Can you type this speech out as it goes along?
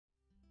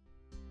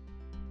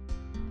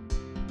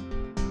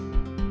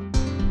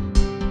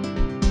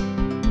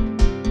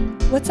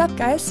What's up,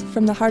 guys?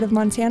 From the heart of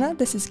Montana,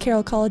 this is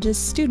Carroll College's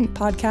student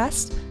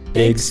podcast,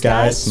 Big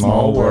Sky,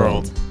 Small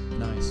World.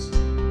 Nice.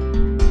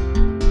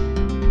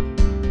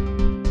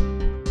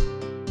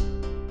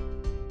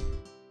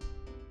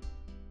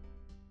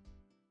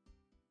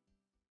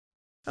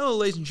 Hello,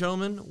 ladies and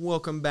gentlemen.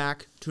 Welcome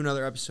back to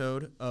another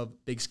episode of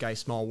Big Sky,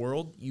 Small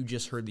World. You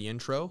just heard the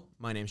intro.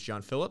 My name's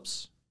John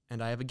Phillips,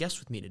 and I have a guest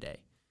with me today.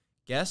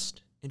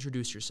 Guest,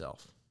 introduce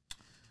yourself.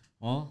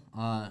 Well,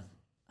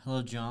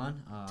 hello,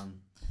 John.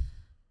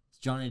 It's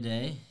Johnny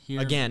Day here.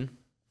 Again.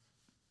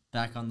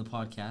 Back on the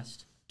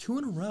podcast. 2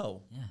 in a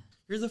row. Yeah.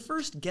 You're the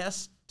first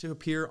guest to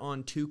appear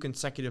on 2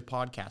 consecutive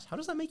podcasts. How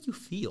does that make you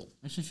feel?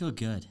 Makes me feel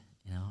good.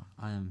 You know,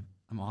 I'm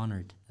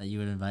honored that you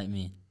would invite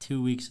me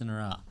 2 weeks in a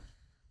row.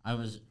 I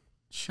was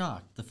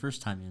shocked the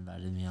first time you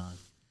invited me on,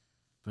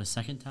 but a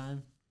second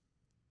time,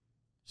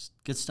 just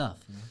good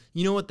stuff. You know?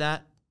 You know what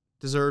that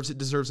deserves? It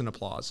deserves an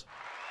applause.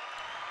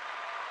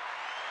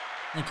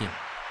 Thank you.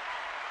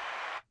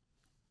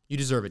 You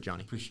deserve it,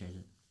 Johnny. Appreciate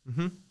it.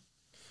 Mm-hmm.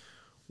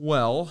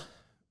 Well,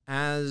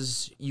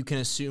 as you can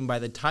assume by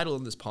the title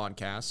of this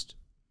podcast,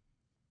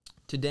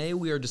 today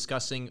we are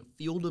discussing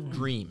Field of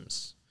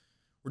Dreams.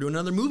 We're doing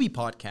another movie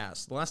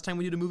podcast. The last time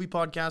we did a movie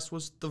podcast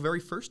was the very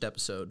first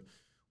episode,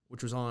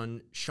 which was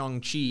on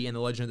Shang-Chi and the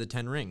Legend of the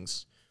Ten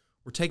Rings.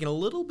 We're taking a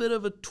little bit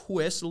of a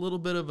twist, a little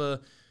bit of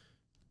a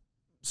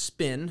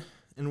spin,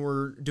 and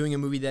we're doing a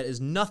movie that is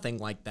nothing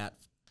like that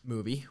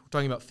movie. We're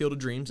talking about Field of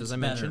Dreams, as I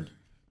mentioned.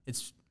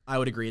 I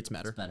would agree it's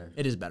better. It's better.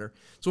 It is better.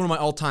 It's one of my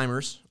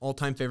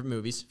all-time favorite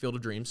movies, Field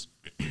of Dreams.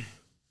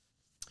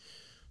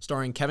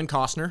 Starring Kevin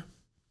Costner.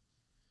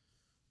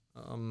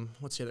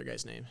 What's the other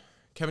guy's name?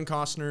 Kevin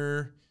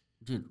Costner.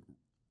 Dude.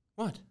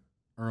 What?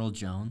 Earl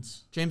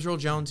Jones. James Earl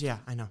Jones. Yeah,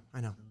 I know.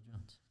 Earl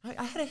Jones.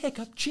 I had a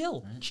hiccup.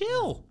 Chill. Right?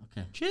 Chill.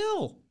 Okay.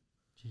 Chill.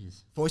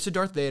 Jeez. Voice of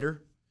Darth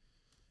Vader.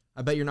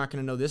 I bet you're not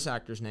going to know this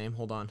actor's name.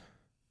 Hold on.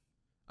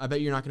 I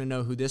bet you're not going to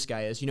know who this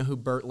guy is. You know who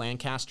Burt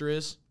Lancaster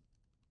is?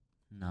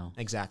 No.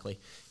 Exactly.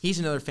 He's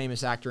another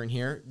famous actor in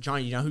here.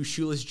 Johnny, you know who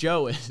Shoeless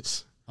Joe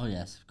is? Oh,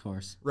 yes, of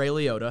course. Ray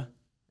Liotta.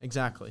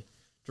 Exactly.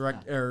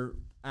 Actor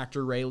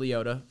Ray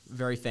Liotta.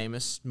 Very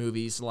famous.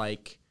 Movies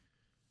like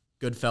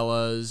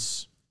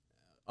Goodfellas,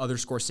 other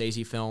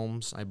Scorsese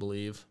films, I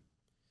believe,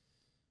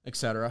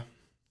 etc.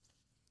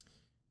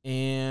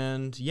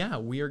 And yeah,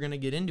 we are going to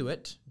get into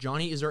it.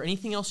 Johnny, is there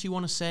anything else you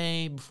want to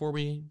say before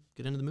we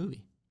get into the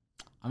movie?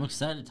 I'm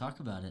excited to talk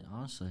about it,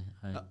 honestly.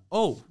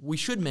 We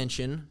should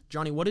mention,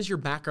 Johnny, what is your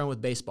background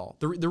with baseball?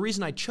 The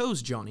reason I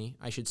chose Johnny,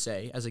 I should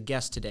say, as a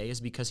guest today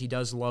is because he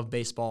does love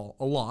baseball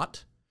a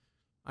lot.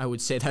 I would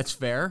say that's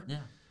fair. Yeah.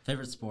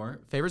 Favorite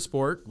sport.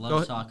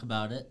 Love to talk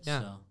about it. Yeah.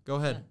 So. Go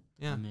ahead.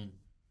 Yeah. I mean,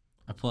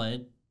 I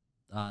played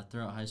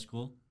throughout high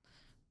school,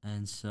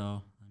 and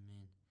so,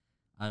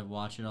 I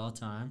watch it all the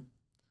time.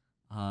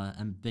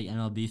 I'm a big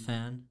MLB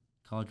fan,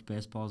 college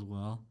baseball as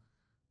well.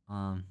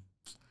 And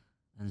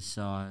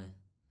so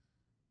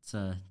it's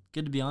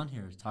good to be on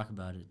here to talk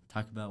about it,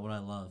 talk about what I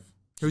love.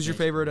 Who's your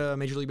favorite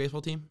Major League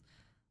Baseball team?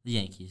 The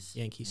Yankees.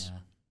 Yankees. Yeah.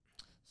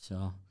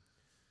 So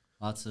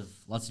lots of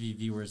you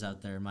viewers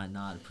out there might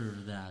not approve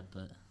of that,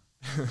 but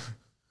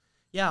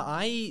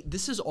yeah,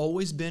 this has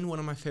always been one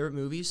of my favorite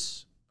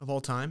movies of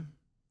all time.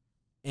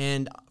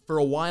 And for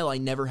a while, I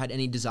never had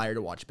any desire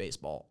to watch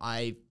baseball.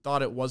 I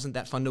thought it wasn't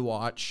that fun to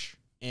watch,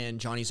 and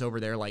Johnny's over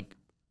there like,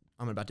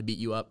 I'm about to beat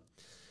you up.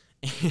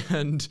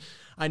 And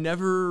I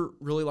never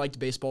really liked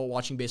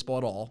watching baseball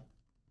at all.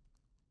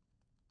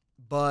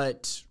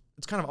 But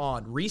it's kind of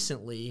odd.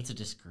 Recently... It's a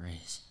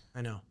disgrace.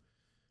 I know.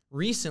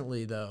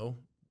 Recently, though,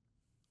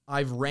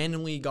 I've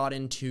randomly got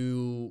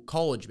into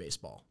college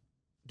baseball.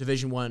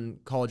 Division I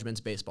college men's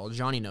baseball.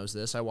 Johnny knows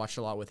this. I watched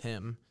a lot with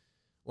him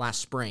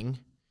last spring.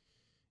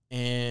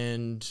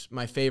 And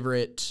my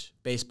favorite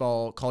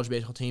college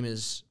baseball team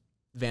is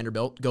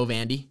Vanderbilt. Go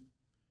Vandy.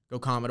 Go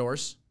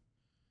Commodores.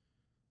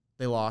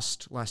 They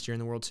lost last year in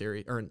the World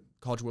Series, or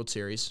College World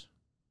Series.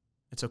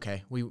 It's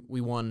okay. We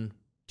won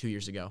 2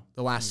 years ago,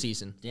 the last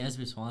season.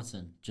 Dansby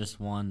Swanson just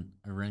won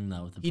a ring,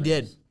 though, with the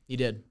Braves. He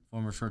did.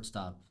 Former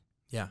shortstop.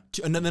 Yeah.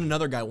 And then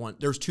another guy won.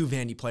 There's 2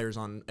 Vandy players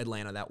on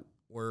Atlanta that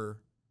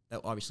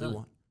obviously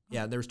won.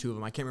 Yeah, there's 2 of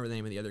them. I can't remember the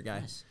name of the other guy.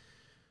 Nice.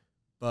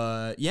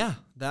 But yeah,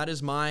 that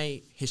is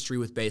my history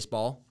with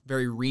baseball.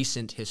 Very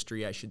recent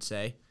history, I should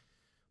say.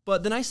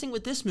 But the nice thing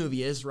with this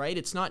movie is, right,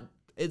 it's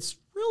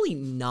really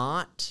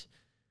not...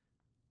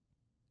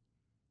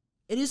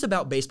 It is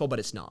about baseball, but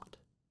it's not.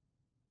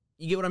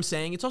 You get what I'm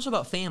saying? It's also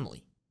about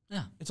family.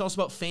 Yeah. It's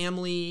also about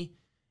family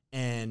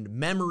and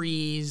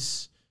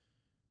memories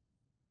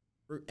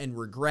and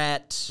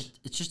regret.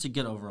 It's just a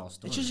good overall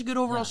story. It's just a good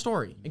overall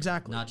story.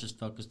 Exactly. Not just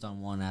focused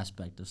on one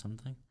aspect of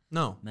something.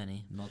 No.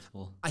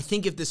 Multiple. I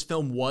think if this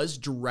film was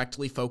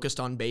directly focused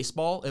on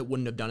baseball, it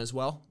wouldn't have done as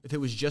well. If it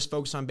was just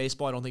focused on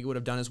baseball, I don't think it would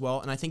have done as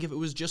well. And I think if it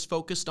was just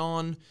focused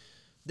on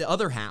the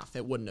other half,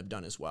 it wouldn't have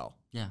done as well.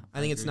 Yeah.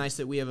 I think it's nice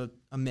that we have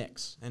a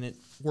mix, and it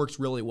works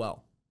really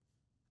well.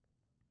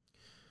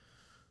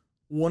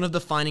 One of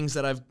the findings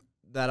that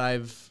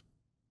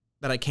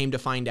I came to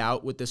find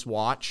out with this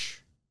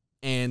watch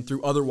and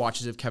through other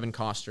watches of Kevin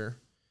Costner,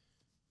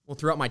 well,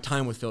 throughout my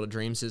time with Field of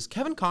Dreams, is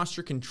Kevin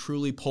Costner can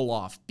truly pull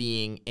off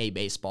being a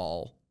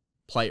baseball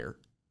player,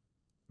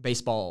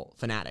 baseball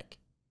fanatic.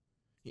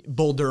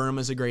 Bull Durham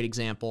is a great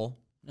example.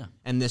 Yeah.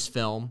 And this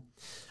film,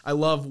 I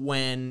love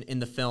when in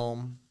the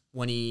film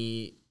when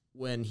he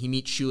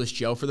meets Shoeless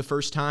Joe for the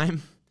first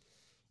time,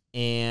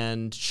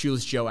 and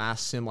Shoeless Joe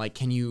asks him like,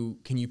 "Can you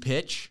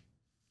pitch?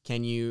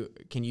 Can you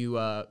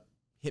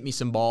hit me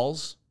some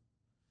balls?"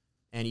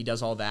 And he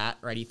does all that,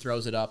 right? He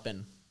throws it up,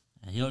 and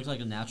He looks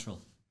like a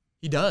natural.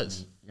 he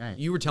does. Right.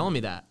 You were telling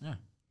me that. Yeah.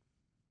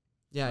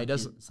 Yeah, he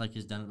does. It's like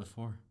he's done it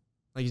before.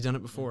 Like he's done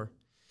it before.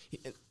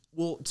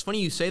 Well, it's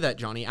funny you say that,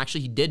 Johnny.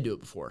 Actually, he did do it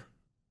before.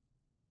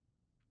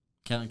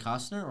 Kevin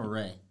Costner or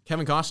Ray?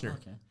 Kevin Costner.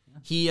 Okay.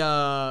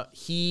 Yeah.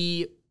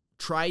 He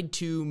tried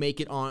to make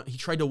it on. He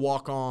tried to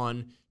walk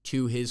on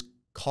to his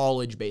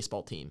college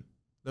baseball team,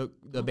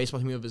 the baseball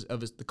team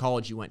of the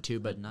college he went to, I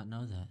but did not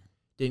know that.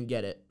 didn't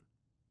get it.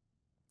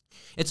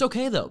 It's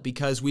okay though,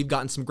 because we've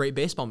gotten some great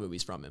baseball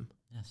movies from him.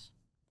 Yes.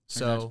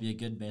 Turned out So to be a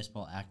good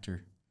baseball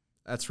actor.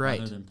 that's right.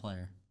 Other than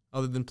player.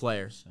 Other than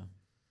players. So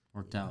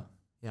worked out.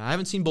 Yeah, I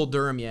haven't seen Bull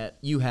Durham yet.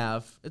 You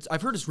have.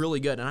 I've heard it's really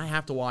good, and I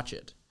have to watch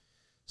it.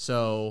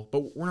 So,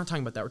 but we're not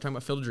talking about that. We're talking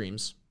about Field of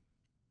Dreams.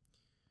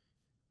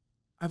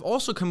 I've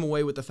also come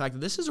away with the fact that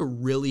this is a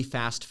really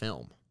fast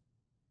film.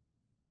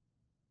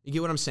 You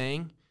get what I'm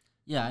saying?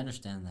 Yeah, I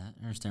understand that.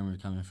 I understand where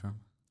you're coming from.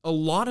 A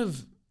lot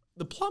of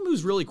the plot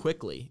moves really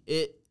quickly.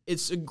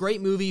 It's a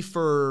great movie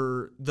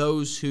for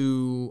those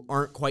who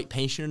aren't quite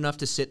patient enough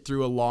to sit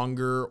through a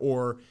longer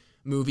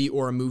movie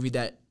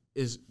that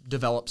is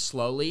developed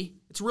slowly.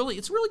 It's a really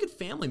good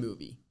family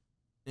movie,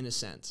 in a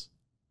sense.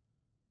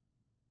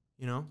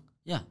 You know?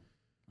 Yeah.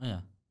 Oh, yeah.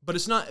 But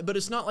it's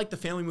not like the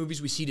family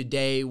movies we see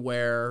today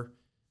where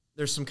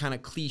there's some kind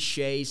of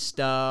cliche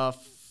stuff.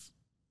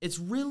 It's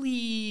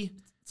really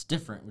It's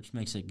different, which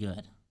makes it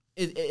good.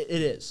 it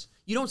is.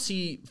 You don't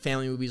see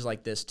family movies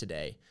like this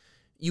today.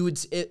 You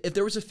would if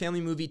there was a family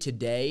movie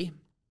today,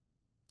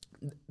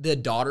 the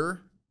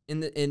daughter in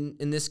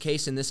this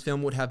case in this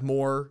film would have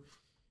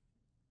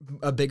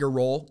a bigger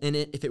role in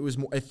it if it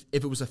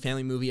was a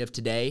family movie of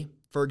today,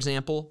 for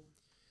example.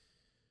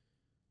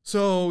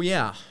 So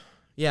yeah,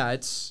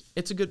 it's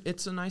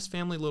a nice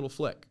family little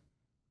flick.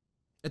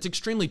 It's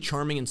extremely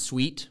charming and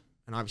sweet,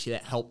 and obviously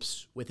that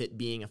helps with it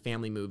being a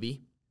family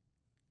movie.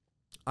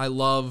 I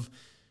love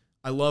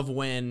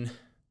when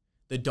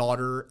the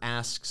daughter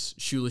asks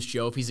Shoeless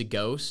Joe if he's a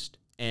ghost,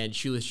 and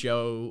Shoeless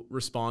Joe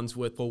responds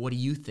with, "Well, what do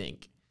you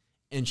think?"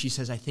 And she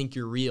says, "I think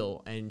you're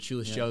real." And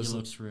Shoeless Yeah, Joe he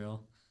looks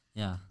real.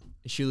 Yeah.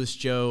 Shoeless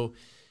Joe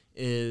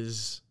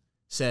says,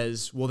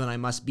 "Well, then I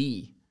must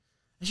be."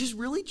 It's just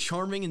really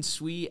charming and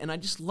sweet, and I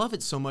just love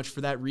it so much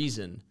for that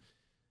reason.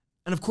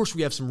 And of course,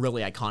 we have some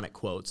really iconic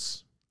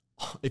quotes.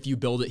 "If you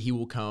build it, he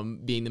will come,"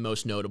 being the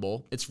most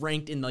notable. It's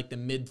ranked in like the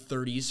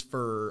mid-30s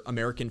for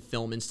American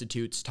Film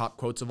Institute's top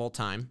quotes of all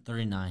time.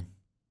 39.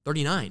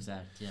 39.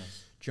 Exact,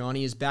 yes.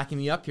 Johnny is backing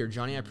me up here.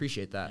 Johnny, I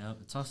appreciate that. Yep.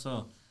 It's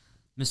also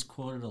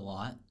misquoted a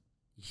lot.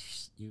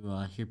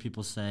 You hear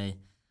people say,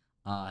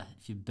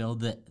 if you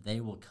build it, they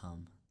will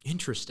come.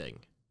 Interesting.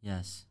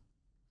 Yes.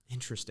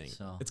 Interesting.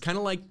 So it's kind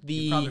of like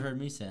You've probably heard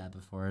me say that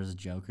before as a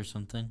joke or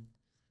something.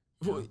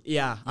 Well,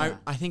 yeah. Yeah.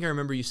 I think I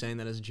remember you saying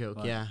that as a joke.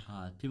 But, yeah.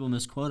 People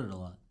misquote it a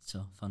lot.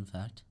 So, fun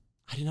fact.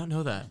 I did not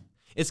know that.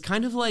 It's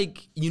kind of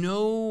like, you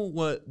know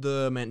what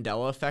the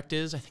Mandela effect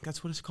is? I think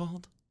that's what it's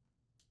called.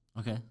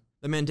 Okay.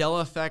 The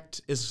Mandela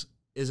effect is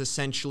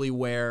essentially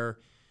where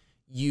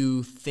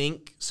you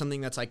think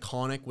something that's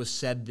iconic was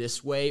said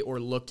this way or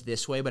looked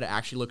this way, but it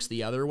actually looks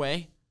the other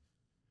way.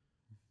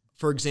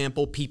 For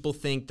example, people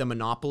think the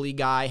Monopoly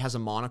guy has a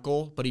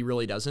monocle, but he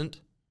really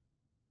doesn't.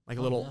 Like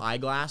a little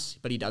eyeglass,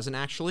 but he doesn't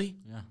actually.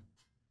 Yeah.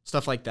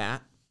 Stuff like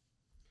that.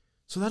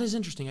 So that is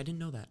interesting. I didn't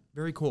know that.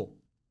 Very cool.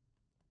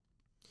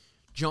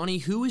 Johnny,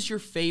 who is your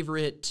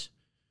favorite?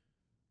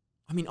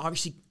 I mean,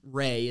 obviously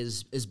Ray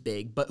is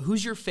big, but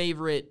who's your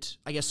favorite,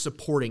 I guess,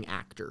 supporting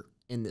actor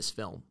in this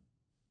film?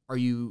 Are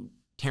you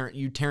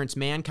Terrence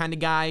Mann kind of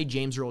guy,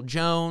 James Earl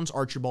Jones,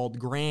 Archibald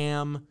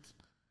Graham,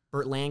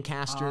 Burt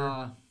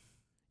Lancaster?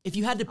 If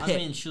you had to pick. I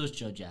mean, Shoeless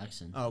Joe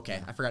Jackson. Oh, okay.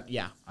 Yeah. I forgot.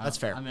 Yeah, that's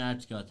fair. I mean, I have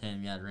to go with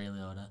him. Yeah, Ray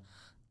Liotta.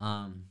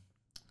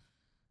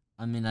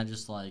 I mean, I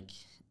just like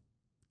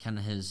kind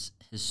of his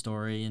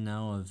story,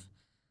 of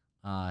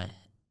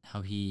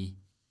how he,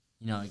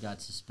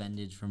 got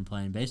suspended from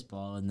playing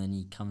baseball, and then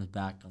he comes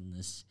back on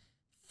this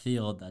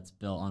field that's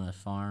built on a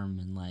farm,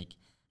 and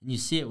you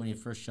see it when he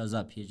first shows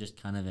up. He's just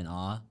kind of in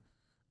awe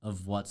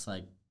of what's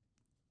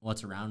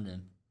around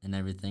him and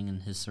everything,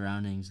 and his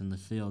surroundings in the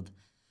field.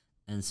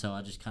 And so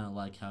I just kind of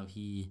like how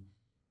he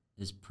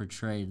is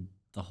portrayed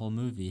the whole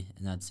movie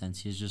in that sense.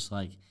 He's just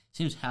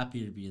seems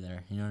happy to be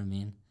there. You know what I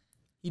mean?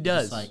 He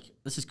does. Just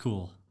this is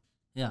cool.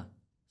 Yeah.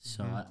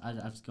 So I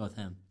have to go with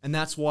him. And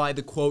that's why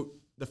the quote,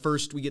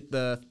 we get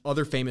one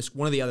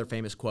of the other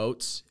famous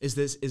quotes, is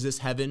this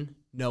heaven?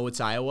 No,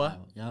 it's Iowa.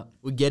 Yeah.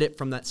 We get it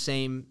from that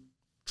same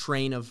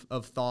train of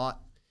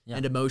thought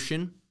and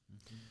emotion.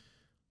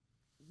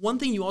 One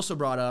thing you also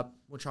brought up,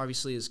 which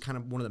obviously is kind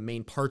of one of the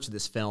main parts of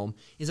this film,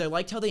 is I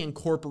liked how they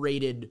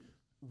incorporated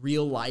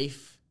real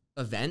life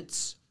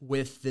events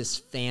with this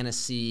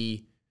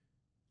fantasy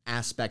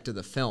aspect of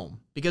the film,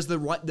 because the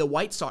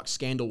White Sox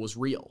scandal was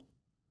real.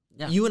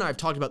 Yeah. You and I have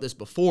talked about this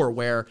before,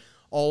 where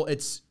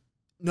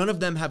none of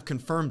them have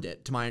confirmed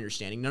it, to my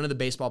understanding. None of the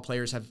baseball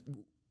players have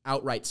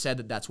outright said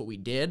that that's what we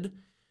did,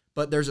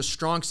 but there's a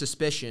strong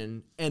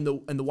suspicion, and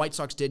the White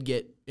Sox did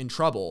get in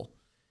trouble.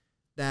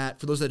 That,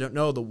 for those that don't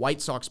know, the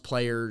White Sox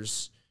were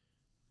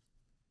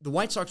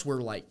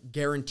like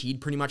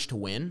guaranteed pretty much to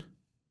win.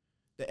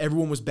 That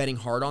everyone was betting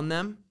hard on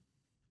them,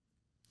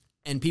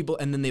 and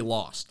then they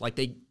lost. Like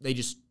they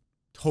just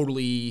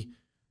totally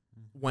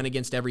went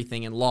against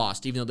everything and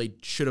lost, even though they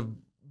should have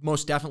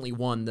most definitely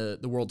won the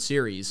World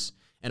Series.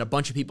 And a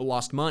bunch of people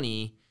lost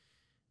money,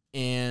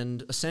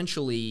 and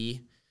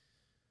essentially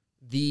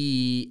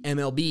the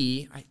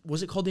MLB,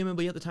 was it called the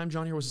MLB at the time,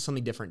 Johnny, or was it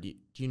something different? Do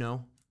you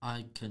know?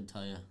 I couldn't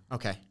tell you.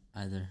 Okay.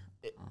 Either.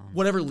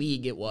 Whatever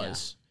league it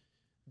was,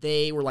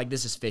 they were like,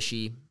 this is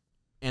fishy,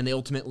 and they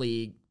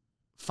ultimately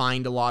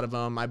fined a lot of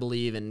them, I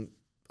believe, and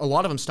a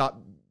lot of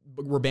them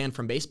were banned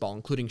from baseball,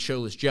 including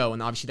Showless Joe,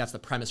 and obviously that's the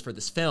premise for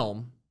this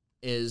film,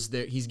 is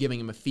that he's giving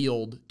him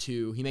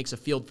he makes a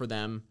field for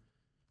them,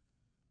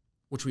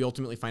 which we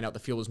ultimately find out the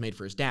field was made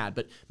for his dad,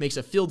 but makes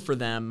a field for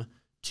them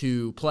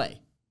to play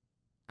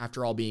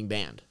after all being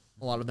banned,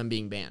 a lot of them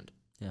being banned.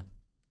 Yeah.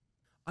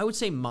 I would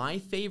say my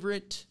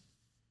favorite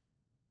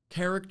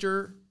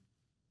character,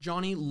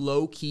 Johnny,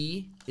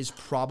 low-key, is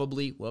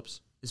probably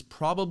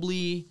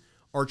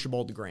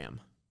Archibald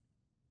Graham.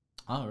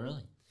 Oh,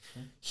 really?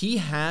 Okay. He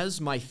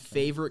has my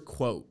favorite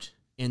quote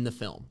in the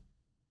film.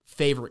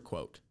 Favorite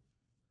quote.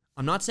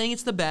 I'm not saying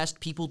it's the best.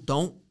 People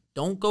don't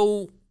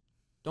go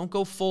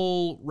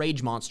full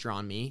rage monster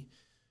on me.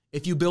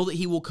 If you build it,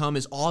 he will come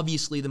is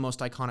obviously the most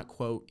iconic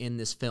quote in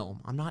this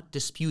film. I'm not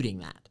disputing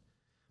that.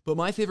 But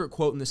my favorite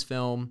quote in this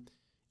film,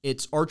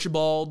 it's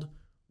Archibald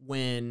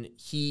when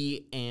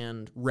he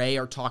and Ray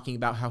are talking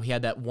about how he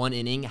had that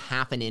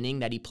half an inning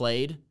that he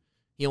played.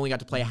 He only got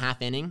to play a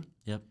half inning.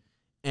 Yep.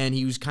 And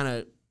he was kind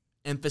of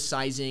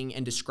emphasizing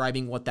and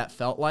describing what that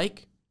felt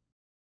like.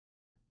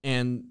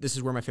 And this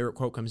is where my favorite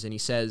quote comes in. He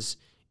says,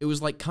 "It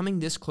was like coming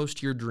this close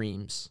to your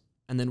dreams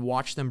and then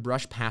watch them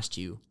brush past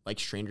you like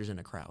strangers in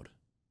a crowd."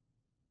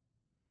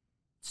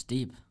 It's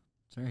deep.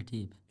 It's very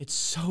deep. It's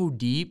so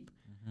deep.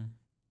 Mm-hmm.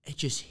 It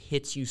just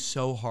hits you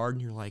so hard,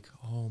 and you're like,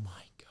 oh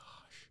my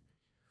gosh.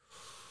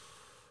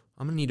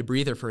 I'm going to need a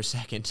breather for a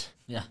second.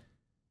 Yeah.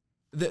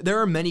 There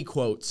are many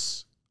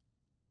quotes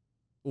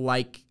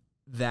like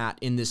that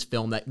in this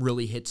film that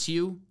really hits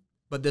you,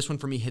 but this one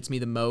for me hits me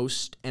the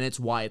most, and it's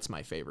why it's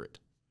my favorite.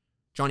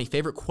 Johnny,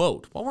 favorite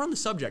quote? While we're on the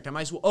subject, I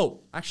might as well...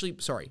 Oh, actually,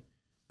 sorry.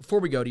 Before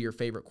we go to your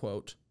favorite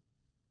quote,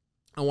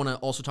 I want to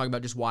also talk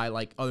about just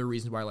other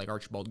reasons why I like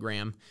Archibald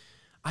Graham.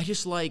 I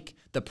just like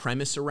the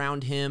premise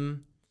around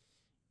him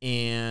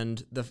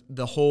and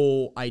the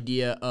whole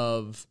idea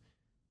of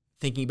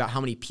thinking about how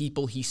many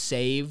people he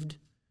saved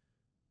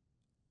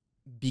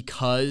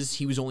because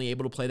he was only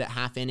able to play that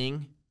half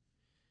inning.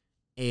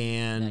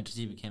 And because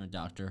he became a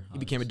doctor. He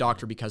became a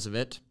doctor because of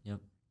it. Yep.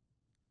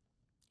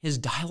 His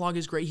dialogue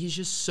is great. He's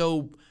just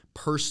so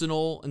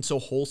personal and so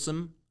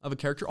wholesome of a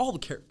character.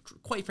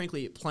 Quite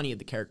frankly, plenty of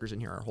the characters in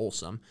here are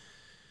wholesome.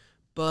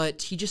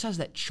 But he just has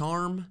that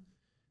charm,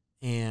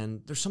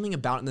 and there's something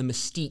about it, and the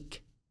mystique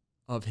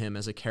of him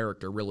as a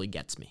character really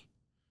gets me.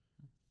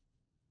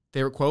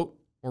 Favorite quote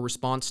or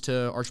response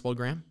to Archibald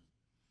Graham?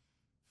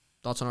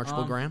 Thoughts on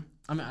Archibald Graham?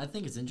 I mean, I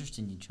think it's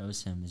interesting you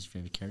chose him as your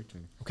favorite character.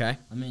 Okay.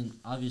 I mean,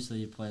 obviously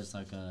he plays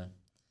like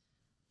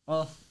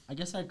I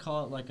guess I'd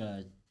call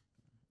it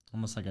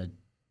almost like a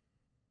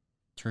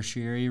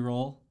tertiary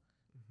role.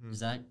 Mm-hmm. Is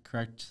that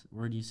correct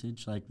word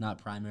usage? Like not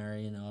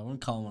primary, I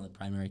wouldn't call him one of the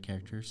primary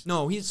characters.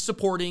 No, he's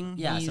supporting.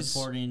 Yeah,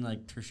 supporting,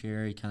 like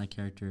tertiary kind of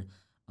character.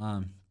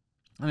 I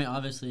mean,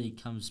 obviously he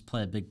comes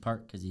play a big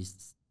part because he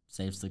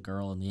saves the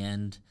girl in the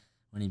end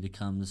when he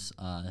becomes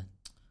the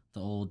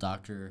old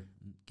doctor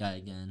guy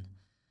again.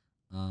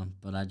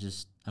 But I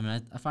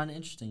find it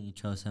interesting you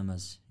chose him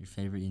as your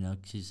favorite,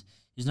 because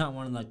he's not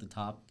one of the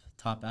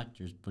top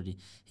actors, but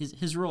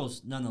his role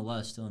is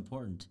nonetheless still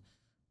important.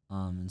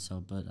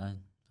 But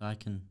I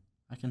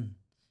can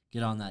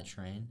get on that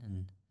train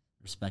and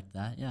respect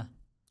that. Yeah.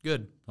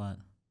 Good. But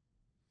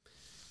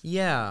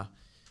yeah,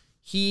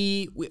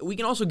 we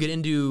can also get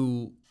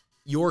into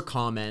your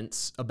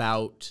comments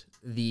about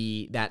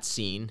that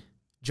scene.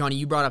 Johnny,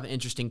 you brought up an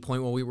interesting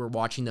point while we were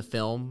watching the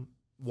film.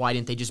 Why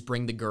didn't they just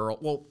bring the girl?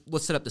 Well,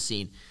 let's set up the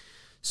scene.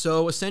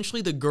 So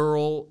essentially the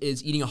girl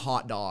is eating a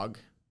hot dog,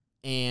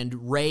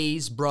 and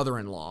Ray's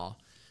brother-in-law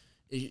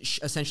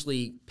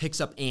essentially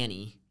picks up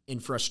Annie in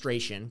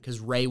frustration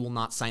because Ray will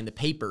not sign the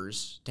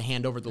papers to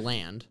hand over the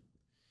land.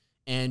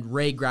 And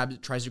Ray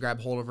tries to grab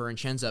hold of her, and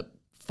she ends up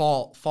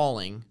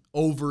falling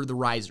over the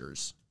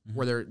risers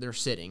where they're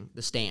sitting,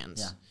 the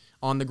stands,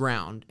 on the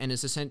ground, and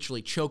is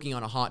essentially choking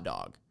on a hot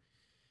dog.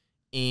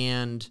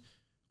 And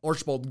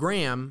Archibald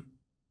Graham,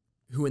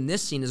 who in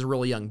this scene is a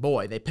really young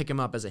boy. They pick him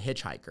up as a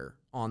hitchhiker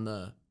on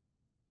the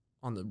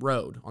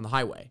road, on the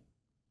highway.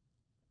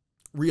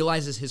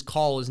 Realizes his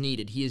call is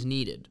needed. He is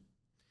needed.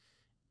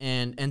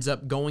 And ends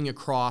up going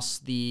across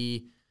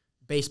the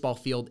baseball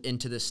field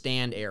into the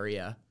stand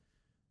area,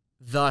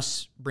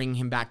 thus bringing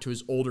him back to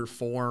his older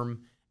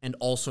form and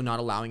also not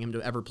allowing him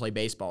to ever play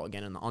baseball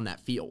again on that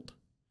field.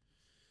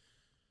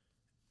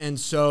 And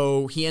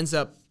so he ends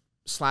up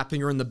slapping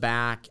her in the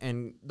back,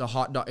 and the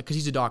hot dog, because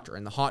he's a doctor,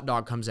 and the hot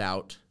dog comes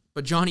out.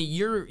 But Johnny,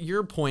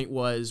 your point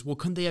was, well,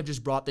 couldn't they have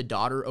just brought the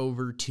daughter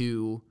over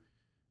to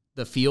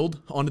the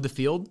field, onto the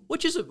field?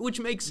 Which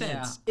makes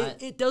sense. Yeah,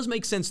 it does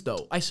make sense,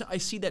 though. I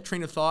see that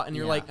train of thought, and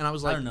you're like, and I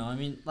was like, I don't know. I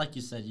mean, like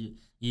you said,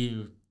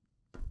 you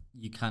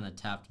kind of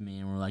tapped me,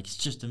 and we're like, it's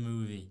just a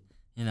movie.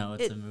 You know,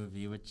 it's a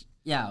movie, which,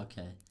 yeah,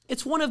 okay.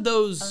 It's one of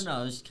those. I don't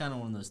know. It's kind of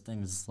one of those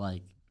things,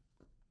 like,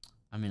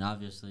 I mean,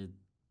 obviously,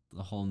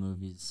 the whole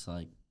movie's,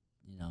 like,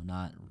 you know,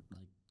 not,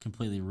 like,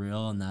 completely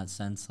real in that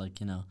sense, like,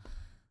 you know,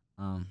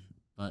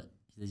 but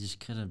they just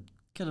could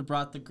have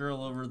brought the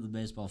girl over to the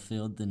baseball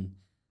field, and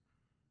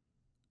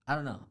I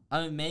don't know.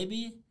 I mean,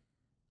 maybe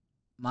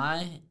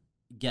my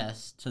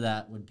guess to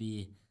that would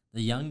be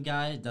the young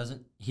guy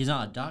he's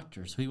not a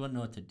doctor, so he wouldn't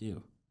know what to do.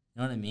 You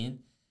know what I mean?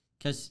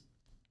 Because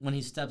when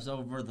he steps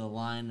over the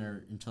line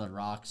or into the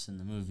rocks in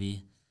the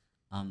movie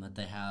that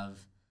they have,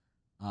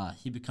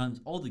 he becomes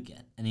old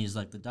again, and he's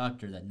like the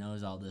doctor that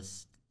knows all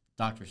this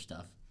doctor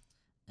stuff,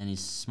 and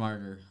he's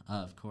smarter,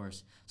 of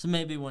course. So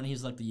maybe when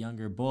he's like the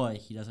younger boy,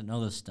 he doesn't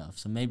know this stuff.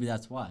 So maybe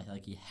that's why,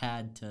 like, he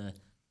had to.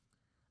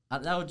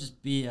 That would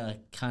just be a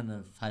kind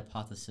of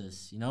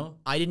hypothesis, you know?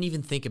 I didn't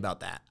even think about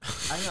that.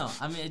 I know.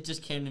 I mean, it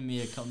just came to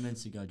me a couple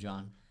minutes ago,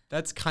 John.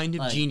 That's kind of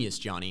Like, genius,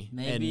 Johnny.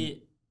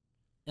 Maybe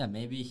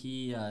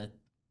he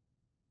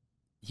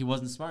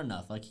wasn't smart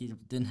enough. Like, he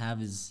didn't have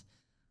his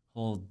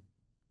whole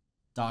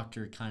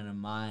doctor kind of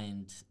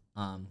mind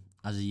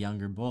as a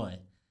younger boy.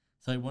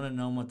 So he wouldn't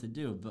know what to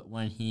do. But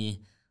when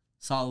he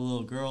saw the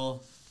little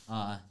girl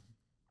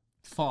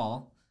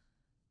fall,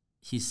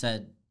 he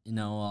said, you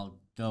know, I'll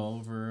go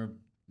over,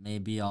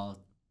 maybe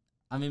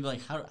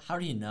like, how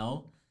do you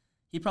know?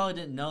 He probably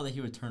didn't know that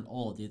he would turn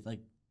old. Do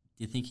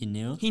you think he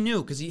knew? He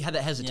knew because he had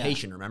that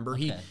hesitation, remember?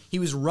 Okay. He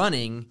was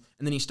running,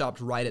 and then he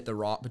stopped right at the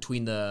rock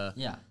between the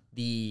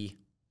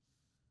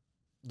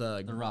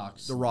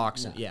rocks. The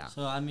rocks, yeah.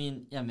 So, I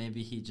mean, yeah,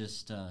 maybe he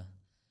just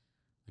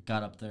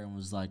got up there and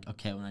was like,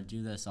 okay, when I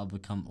do this, I'll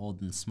become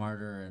old and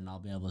smarter, and I'll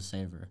be able to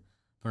save her.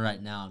 But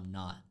right now, I'm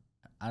not.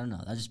 I don't know.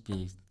 That'd just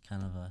be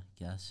kind of a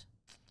guess.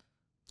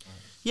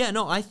 Yeah,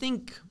 no, I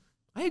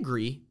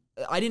agree.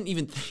 I didn't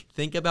even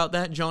think about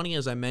that, Johnny,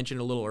 as I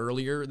mentioned a little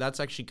earlier. That's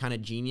actually kind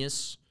of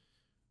genius.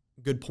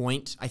 Good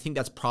point. I think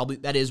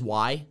that is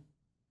why.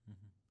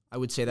 Mm-hmm. I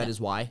would say that is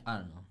why. I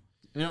don't know.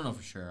 We don't know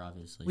for sure,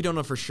 obviously. We don't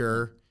know for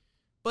sure.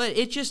 But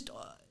it just,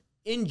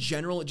 in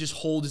general, it just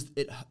holds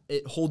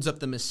up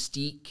the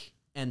mystique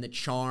and the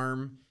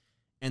charm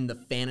and the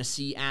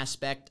fantasy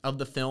aspect of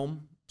the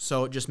film.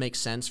 So it just makes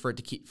sense for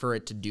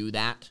it to do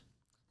that.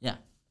 Yeah.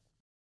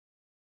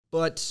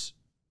 But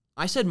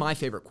I said my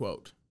favorite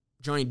quote.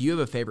 Johnny, do you have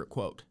a favorite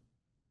quote?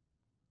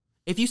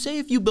 If you say,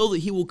 if you build it,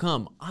 he will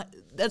come,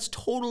 that's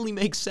totally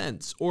makes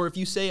sense. Or if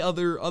you say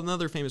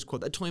another famous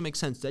quote, that totally makes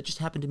sense. That just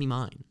happened to be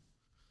mine.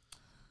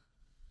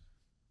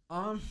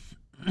 Well,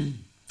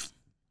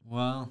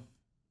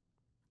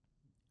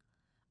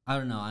 I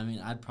don't know. I mean,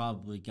 I'd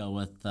probably go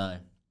with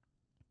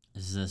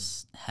is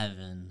this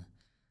heaven?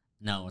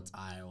 No, it's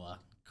Iowa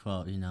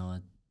quote. You know,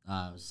 it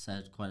was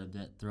said quite a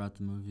bit throughout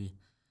the movie.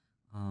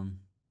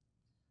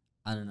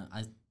 I don't know.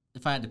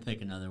 If I had to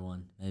pick another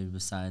one, maybe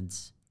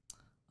besides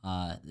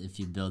if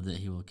you build it,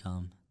 he will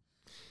come.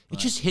 It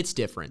just hits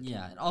different.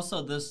 Yeah. And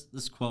also,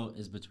 this quote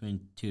is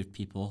between two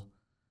people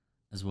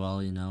as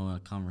well, you know, a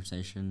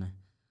conversation,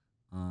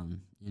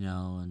 you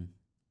know, and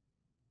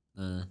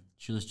the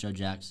Shoeless Joe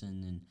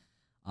Jackson and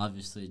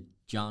obviously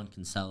John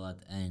Kinsella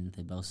at the end.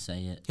 They both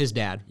say it. His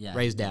dad. Yeah.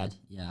 Ray's dad.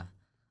 Yeah.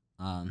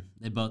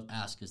 They both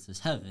ask, is this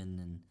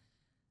heaven?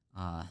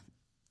 And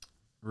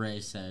Ray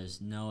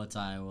says, no, it's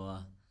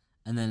Iowa.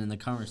 And then in the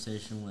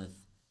conversation with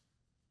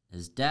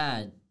his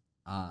dad,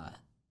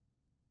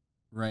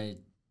 Ray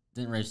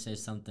say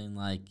something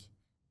like,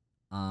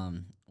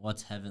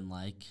 what's heaven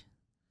like?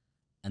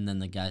 And then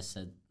the guy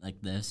said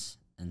like this.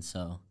 And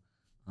so,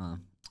 I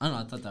don't know,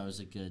 I thought that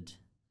was a good...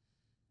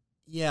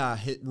 Yeah,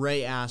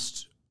 Ray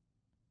asked,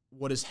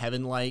 what is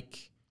heaven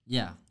like?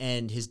 Yeah.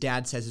 And his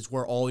dad says it's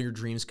where all your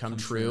dreams come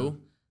true.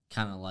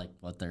 Kind of like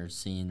what they're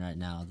seeing right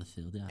now in the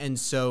field, yeah. And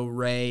so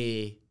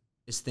Ray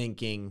is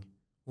thinking,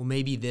 well,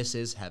 maybe this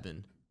is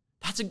heaven.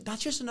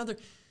 That's just another...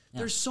 Yeah.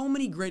 There's so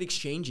many great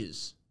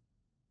exchanges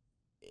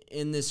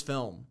in this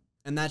film,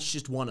 and that's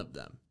just one of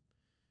them.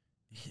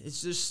 It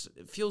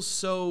feels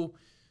so...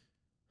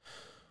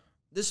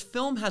 This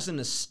film has a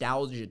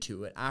nostalgia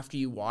to it after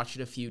you watch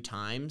it a few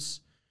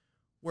times,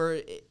 where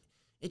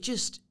it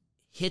just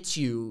hits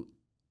you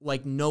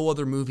like no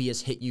other movie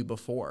has hit you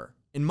before,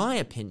 in my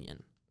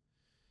opinion.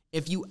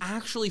 if you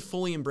actually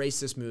fully embrace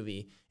this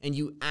movie and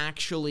you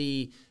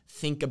actually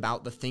think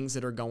about the things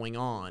that are going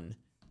on,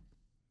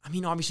 I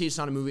mean, obviously it's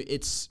not a movie.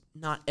 It's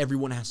not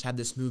everyone has had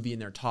this movie in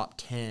their top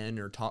 10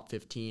 or top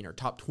 15 or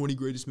top 20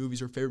 greatest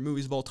movies or favorite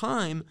movies of all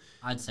time.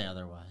 I'd say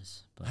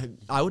otherwise. But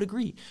I would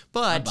agree.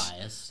 I'm But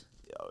biased.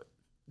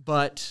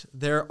 But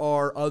there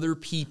are other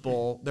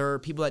people, there are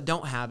people that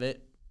don't have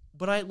it,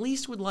 but I at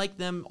least would like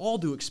them all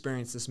to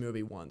experience this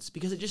movie once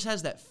because it just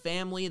has that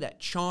family,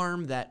 that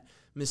charm, that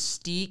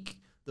mystique,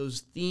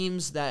 those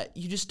themes that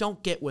you just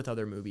don't get with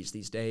other movies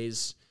these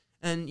days,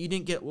 and you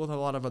didn't get with a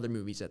lot of other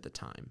movies at the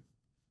time.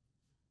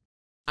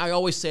 I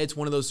always say it's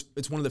one of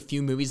the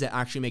few movies that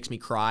actually makes me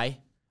cry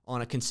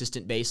on a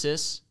consistent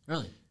basis.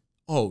 Really?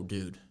 Oh,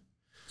 dude.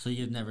 So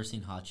you've never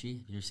seen Hachi?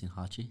 Have you ever seen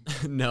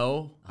Hachi?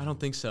 No, I don't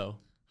think so.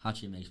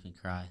 Hachi makes me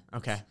cry.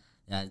 Okay.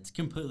 Yeah, it's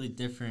completely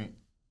different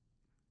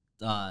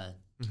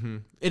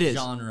It is.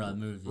 genre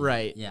movie.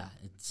 Right. Yeah,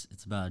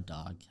 it's about a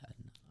dog. I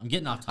don't know. I'm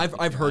getting off topic.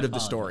 I've here. heard I of the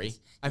story. apologize.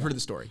 I've Yeah, heard of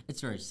the story.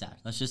 It's very sad.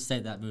 Let's just say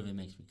that movie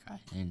makes me cry.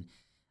 And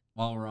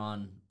while we're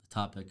on the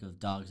topic of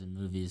dogs and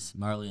movies,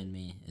 Marley and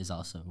Me is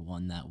also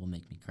one that will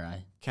make me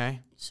cry. Okay.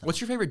 So,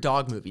 What's your favorite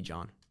dog movie,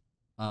 John?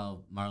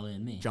 Marley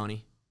and Me.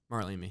 Johnny,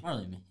 Marley and Me.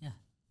 Marley and Me.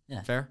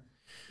 Yeah. Fair.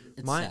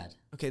 It's sad.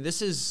 Okay,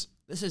 this is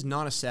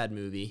not a sad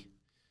movie,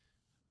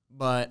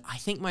 but I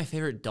think my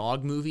favorite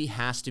dog movie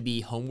has to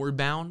be Homeward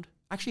Bound.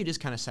 Actually, it is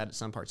kind of sad at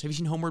some parts. Have you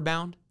seen Homeward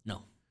Bound?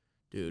 No.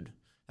 Dude,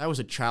 that was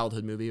a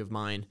childhood movie of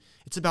mine.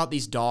 It's about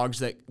these dogs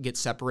that get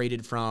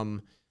separated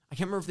from, I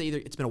can't remember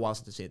if it's been a while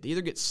since I say it. They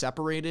either get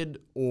separated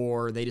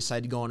or they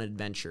decide to go on an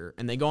adventure.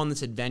 And they go on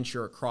this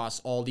adventure across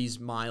all these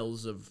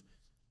miles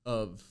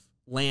of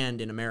land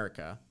in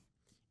America.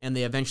 And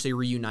they eventually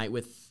reunite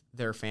with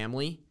their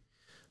family.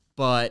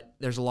 But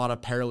there's a lot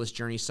of perilous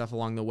journey stuff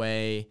along the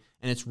way.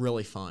 And it's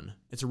really fun.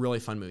 It's a really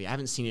fun movie. I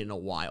haven't seen it in a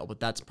while, but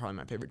that's probably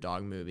my favorite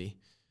dog movie.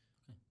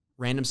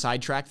 Random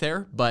sidetrack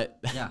there, but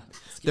Yeah.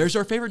 there's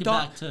our favorite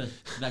dog.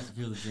 Back to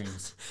Field of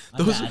Dreams.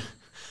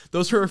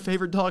 Those are our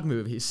favorite dog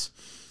movies.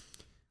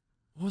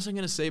 What was I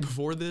going to say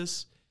before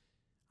this?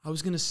 I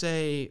was going to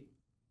say,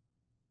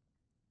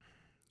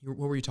 what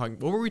were you talking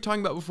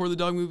about before the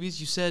dog movies?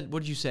 You said,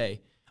 what did you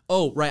say?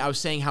 Oh, right. I was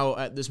saying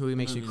how this movie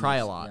makes me cry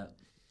a lot.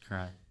 Yeah,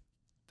 cry.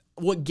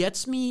 What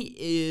gets me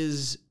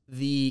is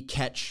the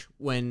catch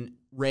when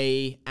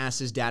Ray asks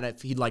his dad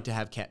if he'd like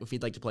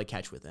to play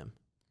catch with him.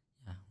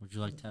 Yeah. Would you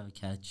like to have a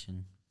catch?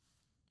 And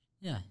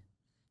yeah,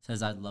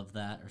 says I'd love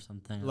that or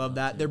something. Love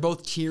that. They're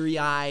both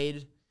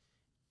teary-eyed.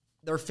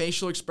 Their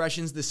facial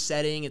expressions, the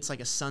setting, it's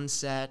like a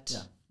sunset.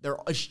 Yeah.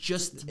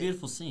 It's a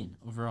beautiful scene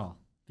overall.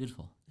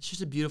 Beautiful. It's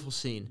just a beautiful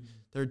scene. Mm-hmm.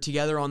 They're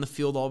together on the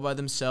field all by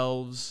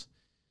themselves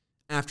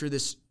after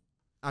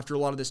a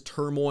lot of this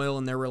turmoil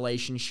in their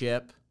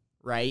relationship,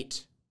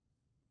 right?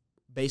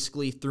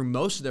 Basically through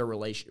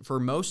for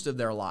most of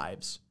their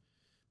lives.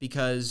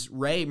 Because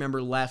Ray,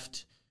 remember,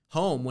 left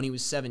home when he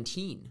was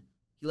 17.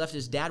 He left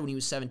his dad when he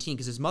was 17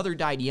 because his mother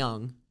died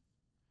young.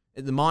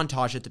 The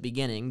montage at the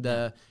beginning,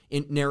 the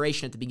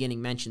narration at the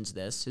beginning mentions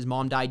this. His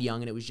mom died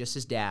young and it was just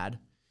his dad.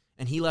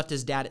 And he left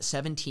his dad at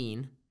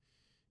 17.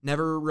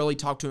 Never really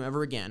talked to him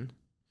ever again.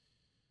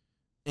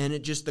 And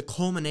it just, the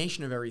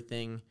culmination of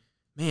everything,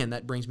 man,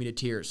 that brings me to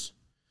tears.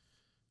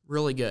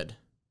 Really good.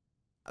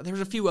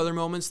 There's a few other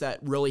moments that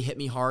really hit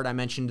me hard. I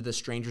mentioned the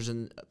strangers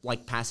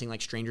passing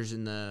like strangers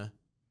in the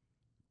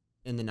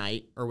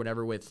night or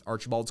whatever with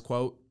Archibald's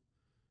quote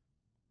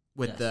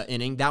with the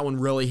inning. That one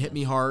really hit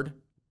me hard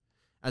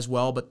as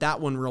well. But that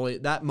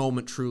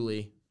moment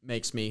truly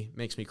makes me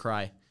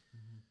cry.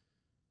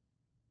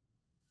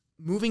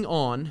 Moving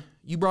on,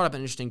 you brought up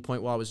an interesting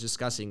point while I was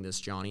discussing this,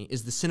 Johnny,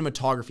 is the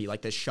cinematography,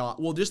 like the shot.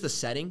 Well, just the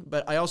setting,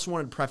 but I also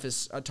wanted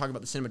to talk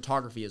about the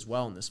cinematography as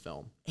well in this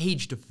film.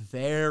 Aged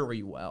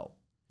very well.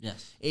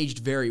 Yes. Aged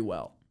very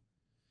well.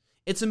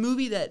 It's a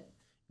movie that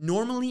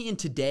normally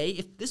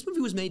if this movie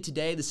was made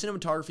today, the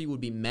cinematography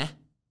would be meh.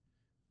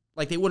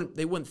 Like they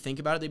wouldn't think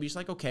about it. They'd be just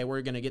like, okay,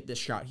 we're going to get this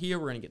shot here.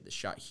 We're going to get this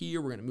shot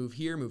here. We're going to move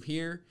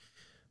here.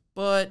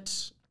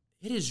 But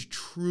it is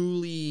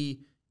truly...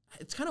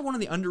 It's kind of one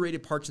of the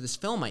underrated parts of this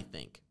film, I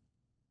think.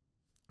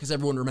 Because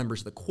everyone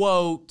remembers the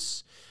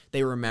quotes.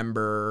 They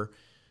remember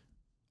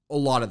a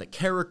lot of the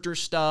character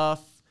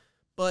stuff.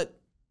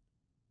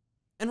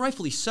 And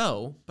rightfully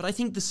so. But I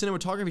think the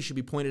cinematography should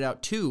be pointed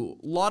out too.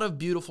 A lot of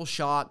beautiful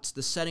shots.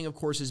 The setting, of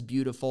course, is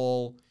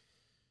beautiful.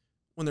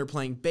 When they're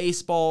playing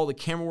baseball, the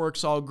camera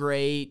work's all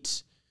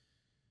great.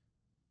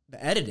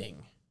 The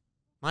editing.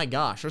 My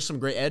gosh, there's some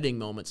great editing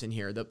moments in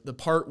here. The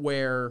part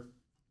where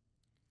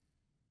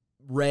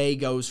Ray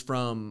goes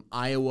from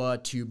Iowa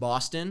to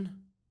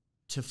Boston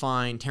to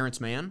find Terrence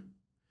Mann.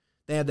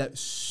 They have that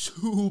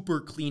super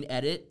clean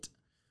edit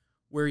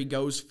where he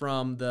goes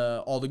from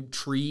all the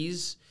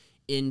trees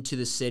into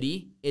the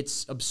city.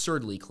 It's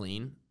absurdly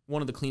clean.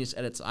 One of the cleanest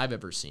edits I've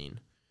ever seen.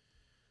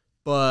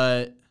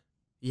 But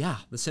yeah,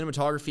 the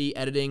cinematography,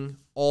 editing,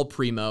 all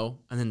primo,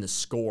 and then the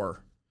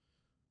score.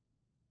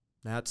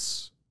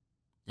 That's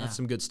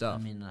some good stuff.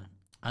 I mean,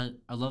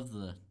 I love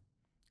the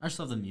I just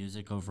love the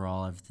music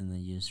overall, everything they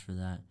used for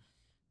that.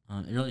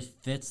 It really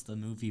fits the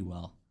movie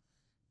well,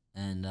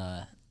 and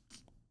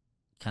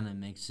kind of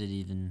makes it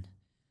even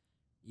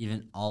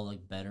all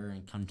look better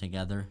and come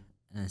together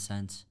in a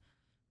sense.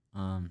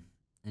 And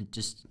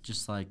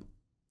just like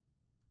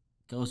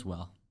goes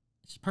well.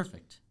 It's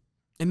perfect.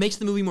 It makes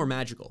the movie more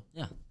magical.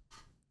 Yeah,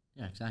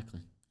 exactly.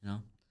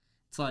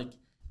 It's like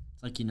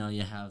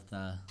you have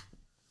the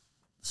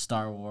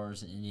Star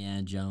Wars and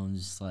Indiana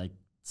Jones like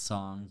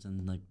songs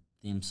and like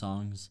theme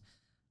songs.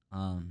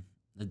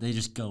 They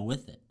just go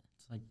with it.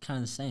 It's like kind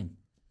of the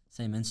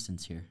same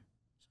instance here.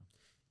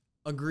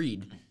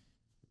 Agreed.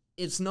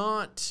 It's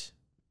not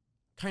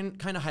kind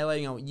of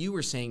highlighting on what you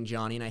were saying,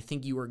 Johnny, and I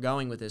think you were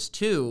going with this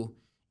too.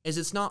 Is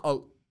it's not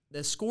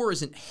the score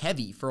isn't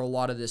heavy for a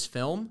lot of this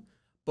film,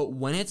 but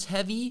when it's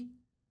heavy,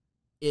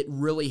 it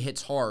really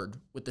hits hard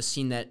with the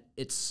scene that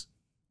it's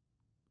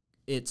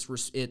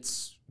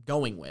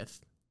going with.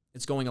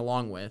 It's going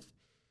along with.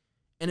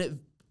 And at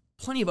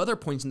plenty of other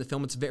points in the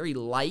film, it's very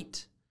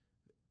light,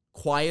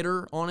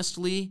 quieter,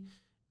 honestly,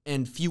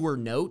 and fewer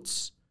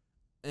notes.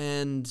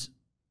 And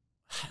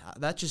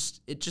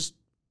it just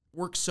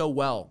works so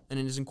well, and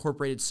it is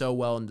incorporated so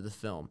well into the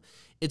film.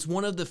 It's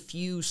one of the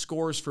few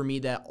scores for me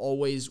that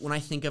always, when I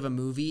think of a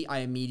movie,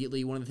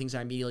 one of the things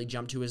I immediately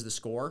jump to is the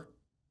score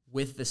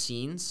with the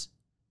scenes,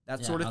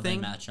 that sort of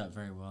thing. They match up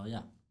very well,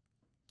 yeah.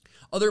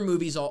 Other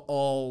movies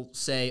all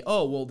say,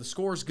 oh, well, the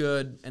score's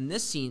good, and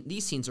these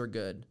scenes are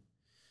good.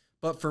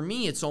 But for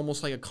me, it's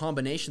almost like a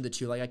combination of the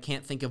two. Like, I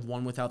can't think of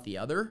one without the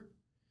other.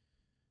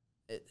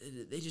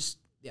 They just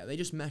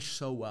mesh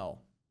so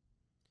well.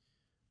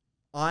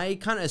 I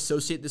kind of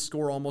associate the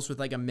score almost with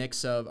like a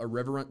mix of the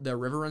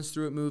River Runs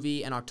Through It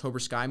movie and October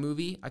Sky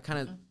movie.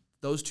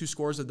 Those two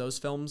scores of those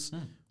films,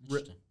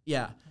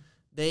 I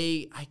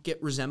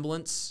get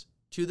resemblance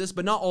to this,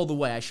 but not all the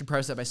way. I should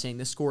preface that by saying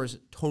this score is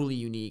totally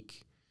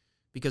unique,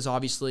 because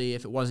obviously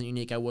if it wasn't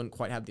unique, I wouldn't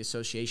quite have the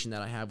association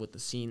that I have with the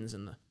scenes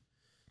and the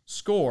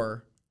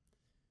score.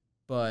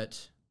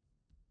 But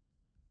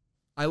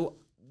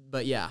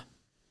yeah.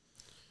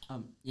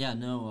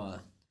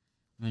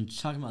 I mean,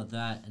 talking about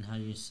that and how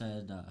you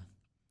said,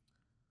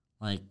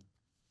 like,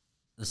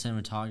 the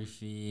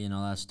cinematography and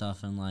all that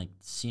stuff and, like,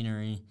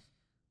 scenery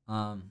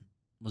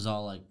was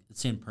all, like, it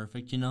seemed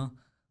perfect,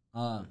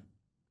 One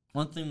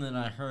thing that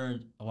I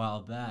heard a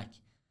while back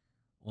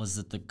was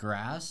that the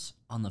grass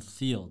on the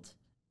field,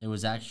 it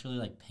was actually,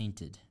 like,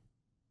 painted.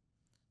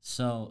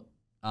 So,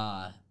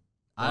 I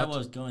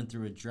was going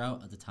through a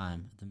drought at the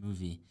time, the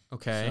movie.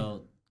 Okay.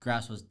 So,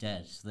 grass was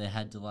dead. So, they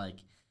had to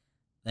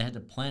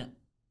plant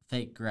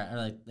fake grass, or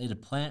like they had to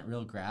plant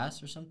real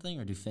grass or something,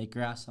 or do fake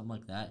grass, something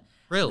like that.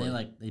 Really?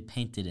 They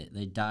painted it.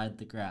 They dyed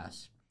the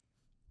grass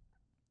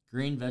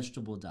green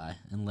vegetable dye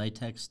and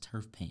latex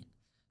turf paint.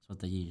 That's what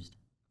they used.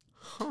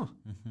 Huh.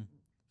 Mm-hmm.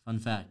 Fun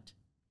fact.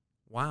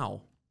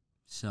 Wow.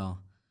 So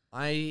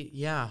I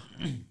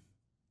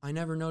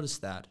never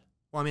noticed that.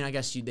 Well, I mean, I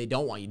guess they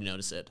don't want you to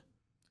notice it.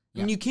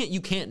 Yeah. I mean,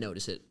 you can't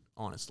notice it,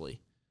 honestly,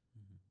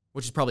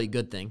 which is probably a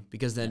good thing,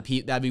 because then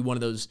that'd be one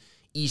of those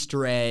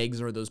Easter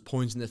eggs or those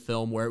points in the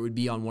film where it would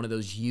be on one of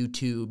those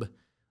YouTube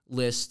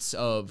lists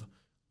of,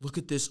 look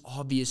at this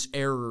obvious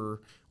error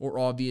or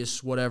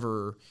obvious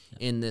whatever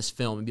in this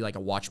film. It'd be like a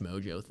Watch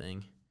Mojo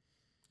thing.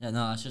 Yeah,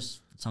 no, that's just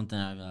something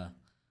I've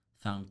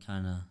found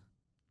kind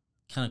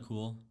of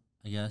cool,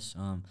 I guess.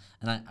 And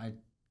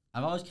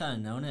I've always kind of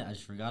known it. I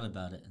just forgot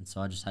about it, and so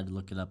I just had to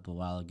look it up a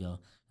while ago.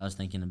 I was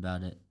thinking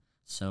about it,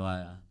 so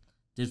I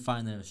did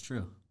find that it was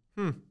true.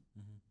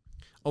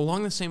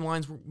 Along the same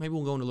lines, maybe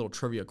we'll go into a little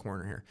trivia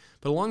corner here,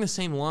 but along the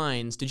same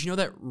lines, did you know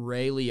that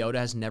Ray Liotta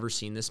has never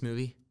seen this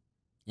movie?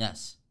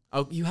 Yes.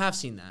 Oh, you have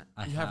seen that.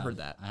 You have heard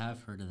that. I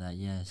have heard of that,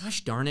 yes.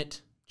 Gosh darn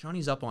it.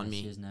 Johnny's up on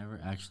me. He has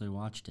never actually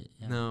watched it.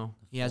 Yeah. No,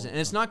 he hasn't.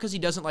 And it's not because he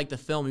doesn't like the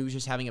film. He was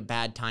just having a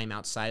bad time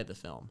outside of the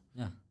film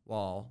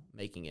while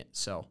making it.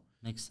 So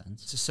makes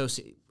sense.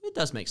 It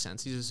does make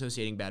sense. He's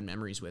associating bad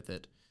memories with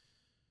it.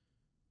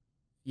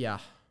 Yeah.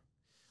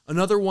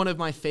 Another one of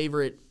my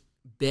favorite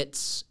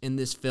bits in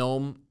this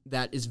film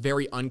that is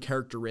very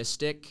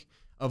uncharacteristic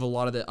of a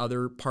lot of the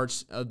other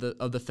parts of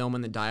the film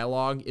and the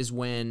dialogue is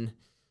when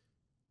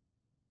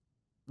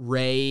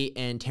Ray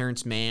and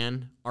Terrence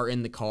Mann are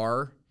in the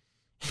car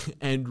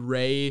and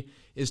Ray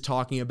is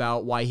talking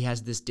about why he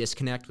has this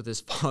disconnect with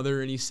his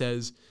father, and he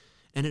says,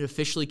 and it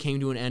officially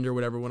came to an end or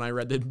whatever when I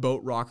read The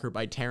Boat Rocker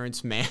by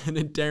Terrence Mann,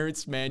 and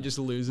Terrence Mann just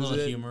loses it.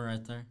 Little humor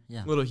right there.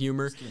 Yeah. Little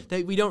humor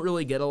that we don't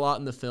really get a lot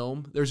in the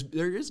film. There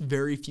is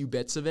very few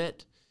bits of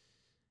it.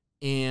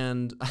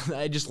 And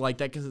I just like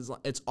that because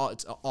it's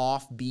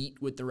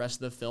offbeat with the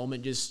rest of the film.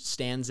 It just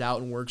stands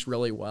out and works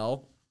really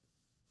well.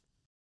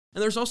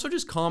 And there's also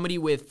just comedy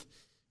with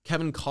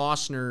Kevin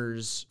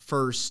Costner's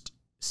first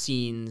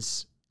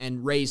scenes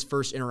and Ray's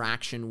first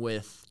interaction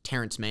with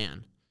Terrence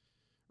Mann,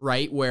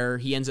 right? Where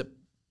he ends up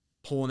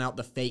pulling out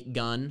the fake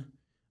gun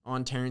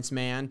on Terrence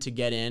Mann to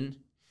get in.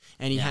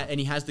 And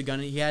he has the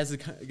gun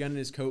in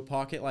his coat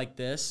pocket like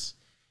this.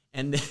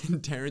 And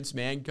then Terrence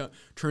Mann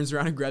turns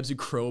around and grabs a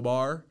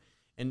crowbar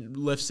and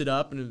lifts it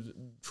up and is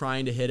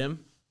trying to hit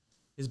him.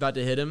 He's about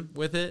to hit him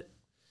with it.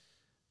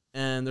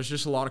 And there's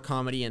just a lot of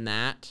comedy in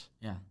that.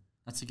 Yeah,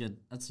 that's a good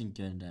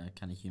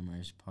kind of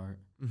humorous part.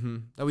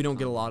 That we don't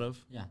get a lot of.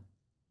 Yeah.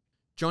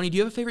 Johnny, do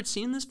you have a favorite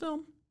scene in this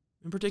film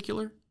in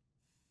particular?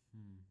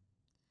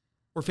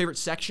 Or favorite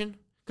section?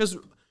 Because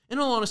in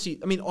all honesty,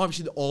 I mean,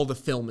 obviously all the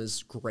film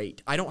is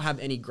great. I don't have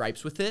any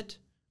gripes with it.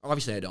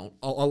 Obviously I don't.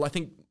 I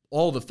think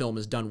all the film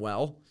is done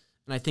well.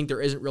 And I think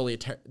there isn't really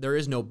there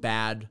is no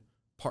bad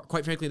part.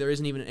 Quite frankly, there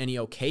isn't even any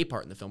okay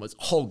part in the film. It's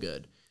all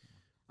good.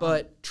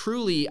 But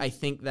truly, I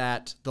think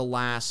that the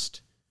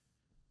last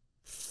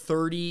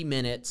 30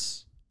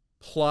 minutes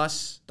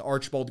plus the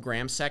Archibald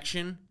Graham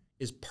section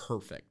is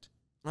perfect.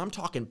 And I'm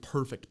talking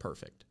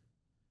perfect.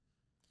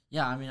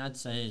 Yeah, I mean, I'd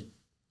say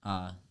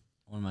one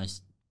of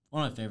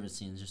my favorite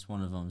scenes, just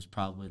one of them, is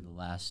probably the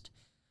last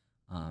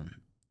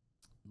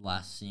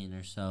scene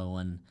or so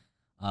when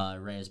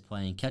Ray is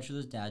playing catch with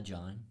his dad,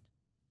 John.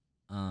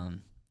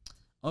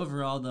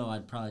 Overall, though,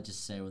 I'd probably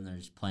just say when they're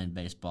just playing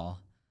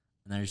baseball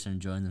and they're just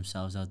enjoying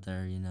themselves out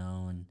there, you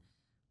know. And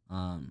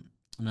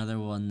another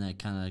one that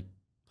kind of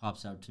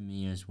pops out to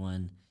me is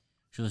when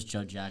Shoeless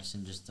Joe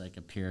Jackson just like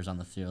appears on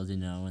the field, you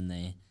know, and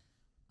they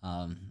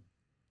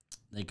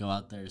go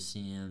out there to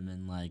see him,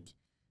 and like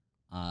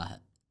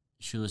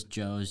Shoeless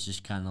Joe is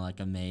just kind of like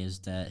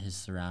amazed at his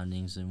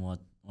surroundings and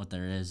what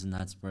there is, and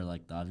that's where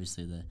like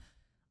obviously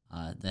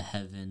the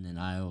heaven and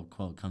Iowa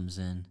quote comes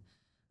in.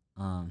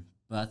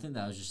 But I think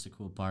that was just a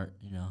cool part,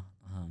 you know.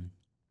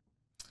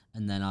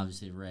 And then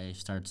obviously Ray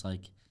starts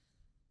like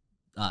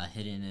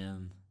hitting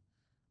him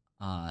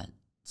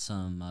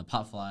some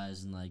pop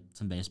flies and like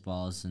some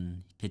baseballs,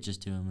 and he pitches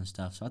to him and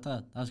stuff. So I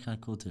thought that was kind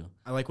of cool too.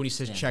 I like when he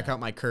says, check out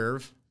my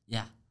curve.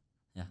 Yeah.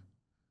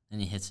 And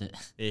he hits it.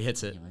 He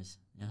hits it. Anyways,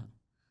 yeah.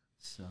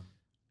 So.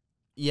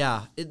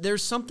 Yeah,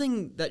 there's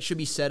something that should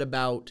be said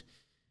about.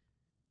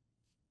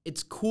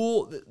 It's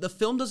cool. The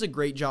film does a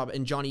great job,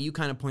 and Johnny, you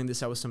kind of pointed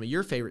this out with some of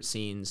your favorite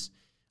scenes,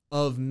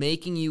 of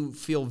making you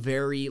feel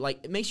very,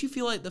 like, it makes you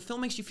feel like, the film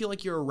makes you feel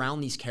like you're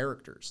around these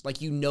characters,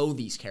 like you know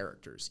these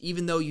characters,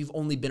 even though you've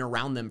only been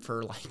around them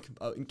for, like,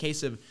 in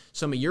case of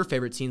some of your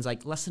favorite scenes,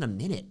 like less than a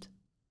minute.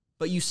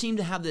 But you seem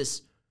to have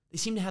this, they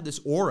seem to have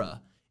this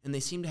aura, and they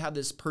seem to have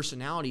this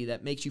personality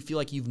that makes you feel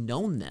like you've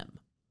known them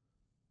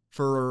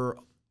for,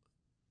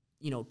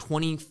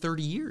 20,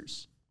 30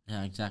 years.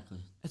 Yeah, exactly.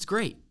 That's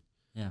great.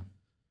 Yeah.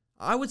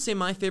 I would say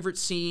my favorite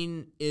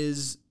scene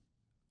is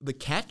the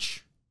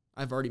catch.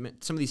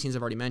 Some of these scenes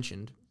I've already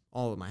mentioned.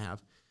 All of them I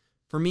have.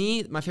 For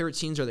me, my favorite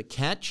scenes are the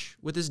catch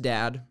with his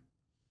dad,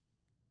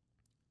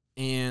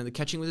 and the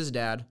catching with his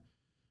dad,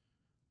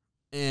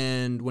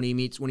 and when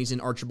he's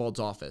in Archibald's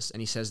office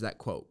and he says that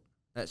quote,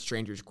 that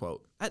stranger's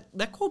quote.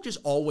 That quote just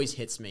always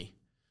hits me.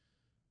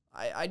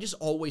 I just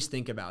always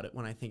think about it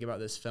when I think about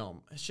this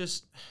film. It's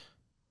just,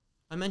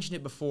 I mentioned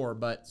it before,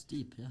 but it's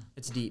deep, yeah.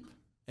 It's deep.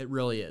 It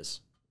really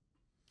is.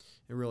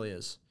 It really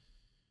is.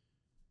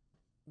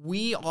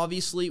 We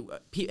obviously,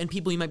 and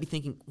people, you might be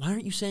thinking, why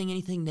aren't you saying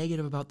anything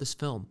negative about this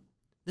film?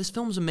 This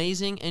film's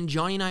amazing, and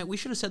Johnny and I, we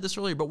should have said this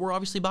earlier, but we're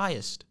obviously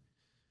biased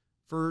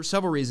for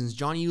several reasons.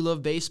 Johnny, you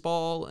love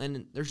baseball,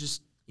 and there's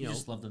just, you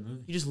just love the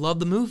movie. You just love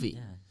the movie.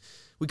 Yeah.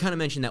 We kind of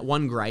mentioned that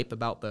one gripe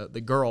about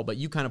the girl, but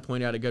you kind of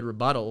pointed out a good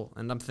rebuttal,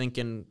 and I'm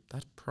thinking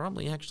that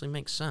probably actually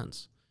makes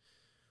sense.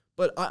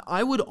 But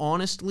I would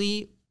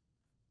honestly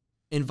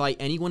invite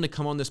anyone to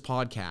come on this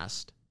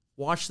podcast,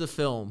 watch the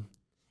film,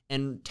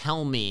 and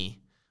tell me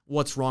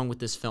what's wrong with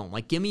this film.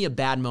 Like, give me a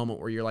bad moment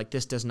where you're like,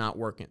 this does not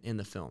work in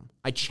the film.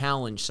 I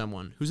challenge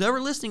someone who's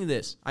ever listening to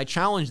this. I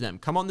challenge them.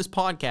 Come on this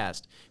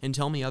podcast and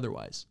tell me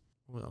otherwise.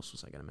 What else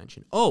was I going to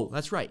mention? Oh,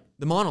 that's right.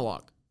 The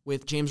monologue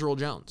with James Earl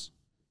Jones.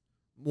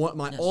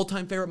 My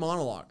all-time favorite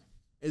monologue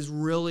is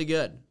really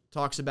good.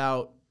 Talks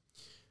about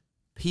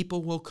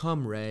people will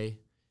come, Ray.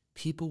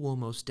 People will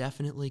most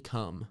definitely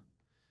come.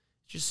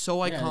 Just so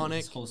iconic.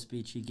 This whole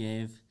speech he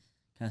gave,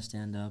 kind of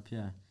stand up,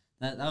 yeah.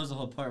 That was the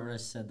whole part where I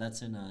said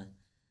that's in a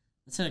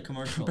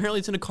commercial. Apparently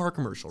it's in a car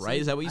commercial, right?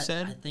 Is that what you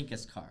said? I think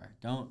it's car.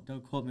 Don't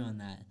quote me on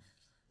that.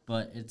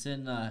 But it's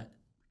in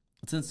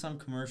some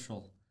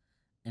commercial,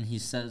 and he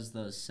says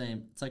the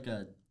same. It's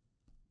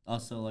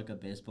also like a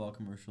baseball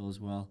commercial as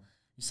well.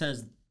 He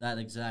says that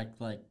exact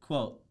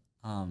quote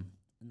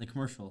in the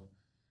commercial,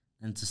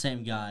 and it's the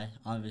same guy.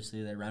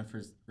 Obviously, they're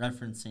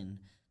referencing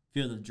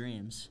Field of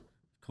Dreams,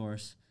 of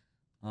course.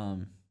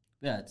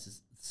 Yeah, it's the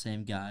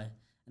same guy,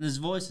 and his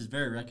voice is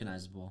very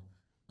recognizable.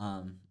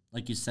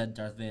 Like you said,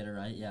 Darth Vader,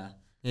 right? Yeah.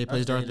 Yeah, he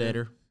plays Darth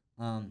Vader.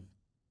 And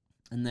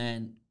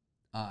then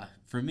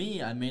for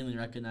me, I mainly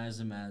recognize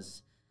him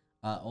as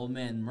Old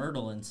Man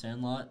Myrtle in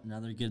Sandlot,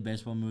 another good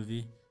baseball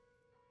movie.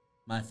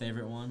 My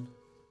favorite one.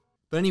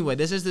 But anyway,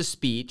 this is the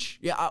speech.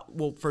 Yeah,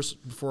 well,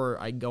 first, before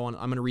I go on,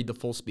 I'm going to read the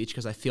full speech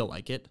because I feel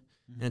like it,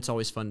 and it's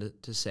always fun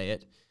to say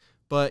it.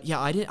 But yeah,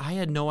 I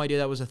had no idea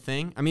that was a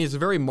thing. I mean, it's a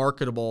very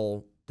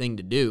marketable thing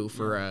to do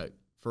for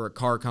a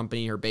car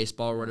company or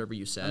baseball or whatever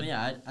you said. I mean,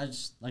 yeah, I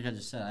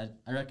just said,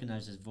 I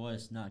recognize his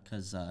voice not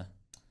because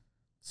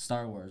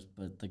Star Wars,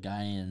 but the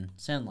guy in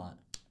Sandlot.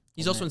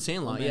 He's also in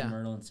Sandlot, Old Man yeah.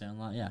 Myrtle in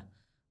Sandlot, yeah.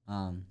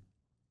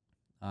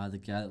 The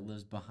guy that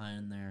lives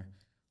behind their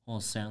whole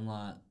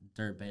Sandlot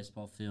dirt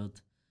baseball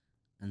field.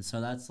 And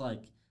so that's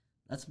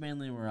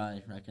mainly where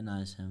I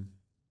recognize him.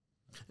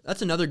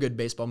 That's another good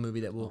baseball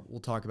movie that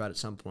we'll talk about at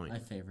some point. My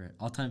favorite,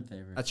 all-time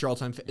favorite. That's your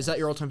all-time. Is that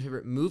your all-time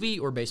favorite movie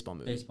or baseball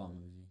movie? Baseball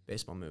movie.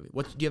 Baseball movie.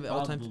 What do you have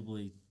all-time?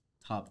 Probably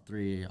top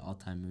 3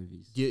 all-time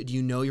movies. Do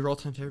you know your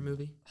all-time favorite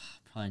movie?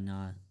 Probably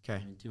not.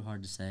 Okay. I mean, too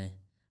hard to say.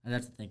 I'd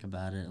have to think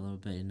about it a little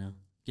bit,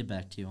 Get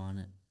back to you on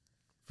it.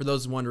 For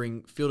those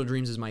wondering, Field of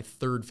Dreams is my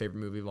 3rd favorite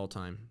movie of all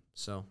time.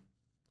 So,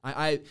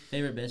 I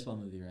favorite baseball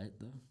movie, right?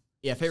 Though.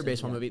 Yeah, favorite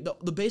baseball movie.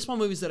 The baseball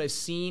movies that I've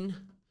seen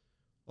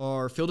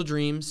are Field of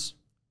Dreams,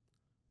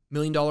 $1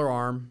 Million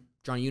Arm.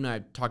 Johnny, you and I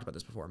have talked about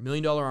this before. $1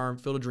 Million Arm,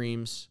 Field of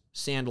Dreams,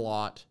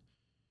 Sandlot.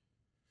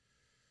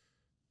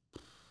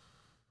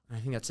 I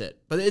think that's it.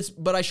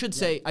 But I should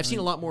say I've seen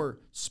a lot more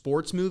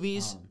sports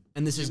movies,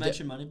 and this Did is. you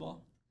mention Moneyball?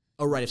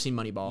 Oh right, I've seen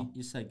Moneyball.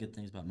 You said good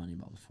things about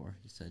Moneyball before.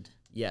 You said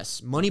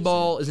yes,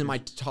 Moneyball is in my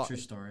top. True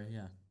story,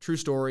 yeah. True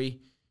story.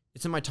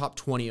 It's in my top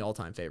 20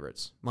 all-time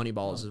favorites.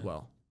 Moneyball is as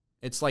well.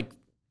 It's like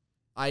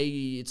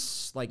you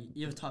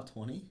have a top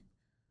 20?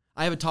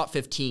 I have a top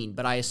 15,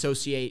 but I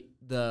associate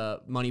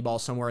the Moneyball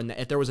somewhere in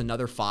if there was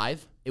another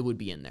 5, it would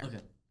be in there.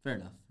 Okay, fair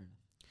enough.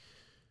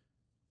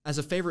 As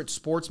a favorite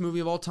sports movie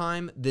of all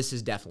time, this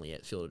is definitely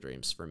it, Field of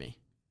Dreams for me.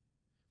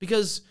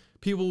 Because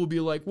people will be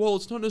like, well,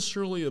 it's not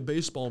necessarily a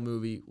baseball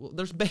movie. Well,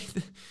 there's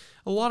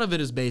a lot of it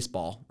is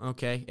baseball,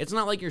 okay? It's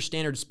not like your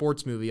standard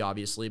sports movie,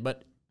 obviously,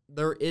 but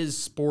there is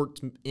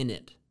sports in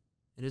it.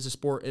 It is a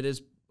sport. It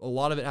is a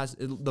lot of it has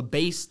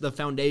the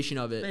foundation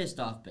of it. Based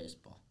off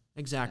baseball.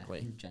 Exactly.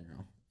 Yeah, in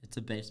general. It's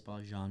a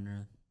baseball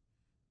genre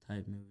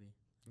type movie.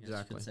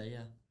 Exactly. You could say,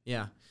 yeah.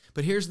 Yeah.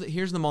 But here's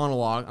the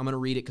monologue. I'm going to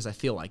read it because I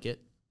feel like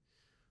it.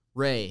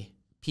 Ray,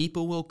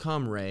 people will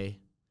come, Ray.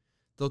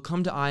 They'll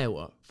come to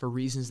Iowa for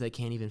reasons they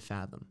can't even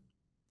fathom.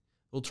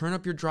 They'll turn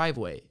up your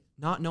driveway,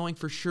 not knowing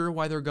for sure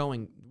why they're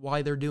doing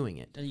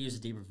it. Gotta use a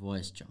deeper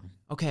voice, John.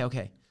 Okay.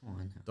 Come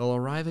on. They'll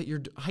arrive at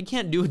your I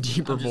can't do a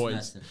deeper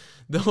voice.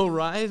 They'll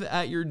arrive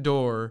at your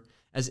door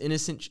as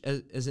innocent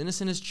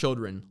as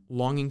children,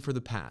 longing for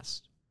the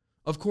past.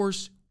 Of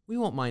course, we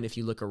won't mind if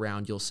you look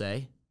around, you'll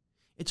say.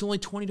 It's only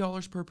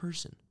 $20 per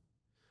person.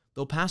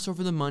 They'll pass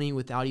over the money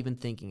without even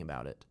thinking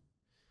about it.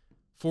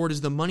 For it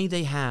is the money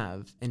they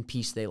have and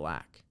peace they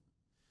lack.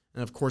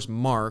 And of course,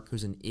 Mark,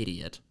 who's an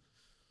idiot,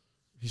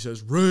 he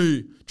says,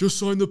 Ray, just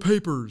sign the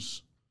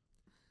papers.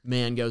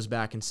 Man goes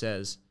back and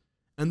says,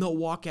 and they'll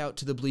walk out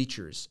to the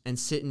bleachers and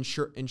sit in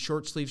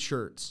short-sleeved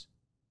shirts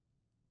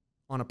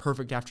on a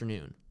perfect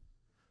afternoon.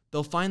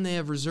 They'll find they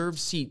have reserved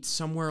seats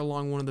somewhere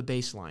along one of the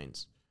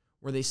baselines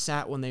where they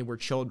sat when they were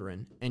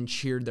children and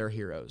cheered their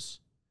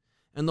heroes.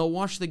 And they'll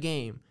watch the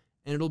game,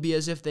 and it'll be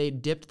as if they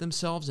dipped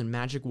themselves in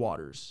magic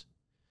waters.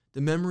 The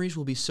memories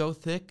will be so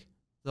thick,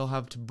 they'll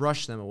have to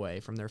brush them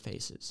away from their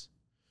faces.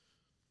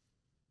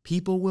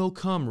 People will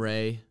come,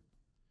 Ray.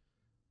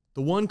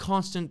 The one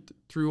constant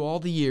through all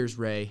the years,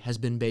 Ray, has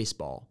been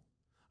baseball.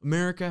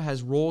 America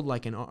has rolled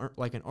like an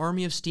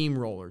army of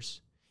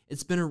steamrollers.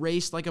 It's been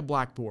erased like a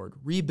blackboard,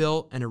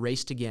 rebuilt and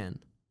erased again.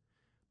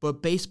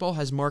 But baseball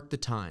has marked the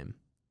time.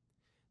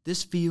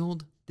 This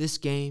field, this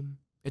game,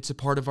 it's a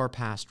part of our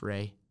past,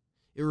 Ray.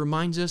 It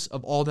reminds us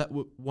of all that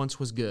once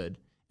was good,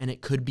 and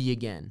it could be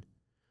again.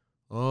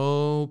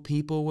 Oh,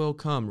 people will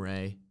come,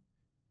 Ray.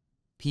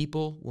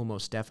 People will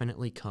most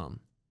definitely come.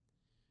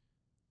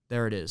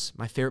 There it is.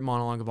 My favorite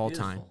monologue of all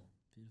time.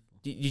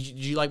 Beautiful.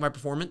 Did you like my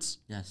performance?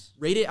 Yes.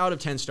 Rate it out of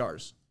 10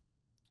 stars.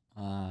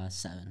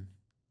 7.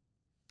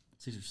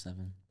 6 or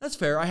 7. That's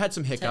fair. I had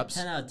some hiccups.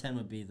 10 out of 10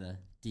 would be the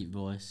deep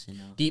voice,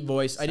 Deep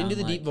voice. I didn't do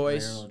the deep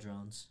voice. Ray Earl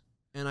Jones.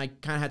 And I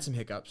kind of had some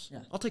hiccups. Yeah.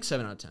 I'll take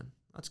 7 out of 10.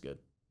 That's good.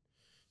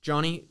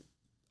 Johnny,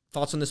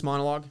 thoughts on this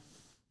monologue?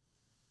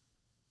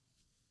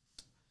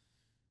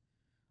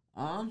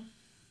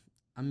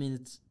 I mean,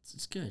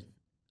 it's good.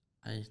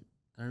 I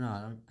don't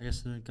know. I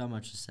guess I don't got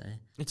much to say.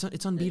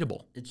 It's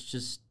unbeatable. It's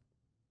just,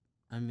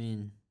 I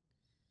mean,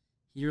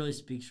 he really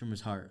speaks from his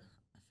heart.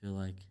 I feel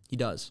like he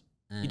does.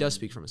 He does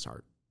speak from his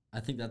heart. I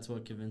think that's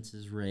what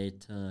convinces Ray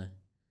to,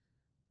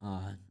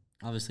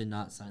 obviously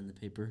not sign the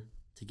paper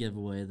to give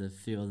away the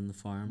field and the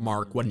farm.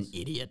 Mark, what an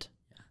idiot!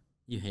 Yeah,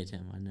 you hate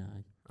him. I know.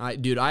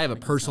 I have a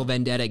personal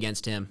vendetta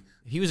against him.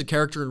 If he was a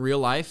character in real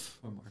life,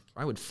 Poor Mark.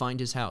 I would find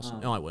his house.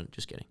 No, I wouldn't.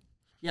 Just kidding.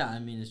 Yeah, I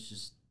mean, it's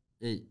just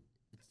it's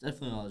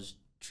definitely all just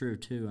true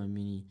too. I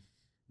mean,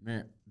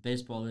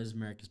 baseball is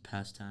America's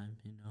pastime.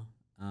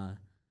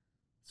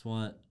 It's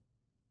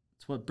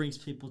what brings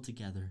people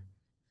together,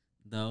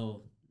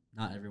 though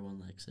not everyone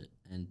likes it,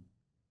 and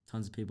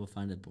tons of people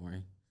find it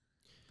boring.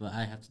 But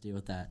I have to deal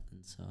with that,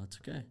 and so it's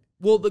okay.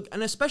 Well, look,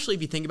 and especially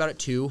if you think about it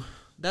too,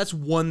 that's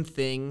one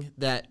thing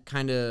that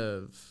kind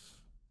of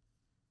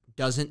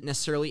doesn't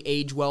necessarily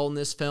age well in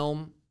this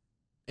film,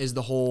 is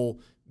the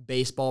whole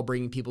baseball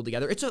bringing people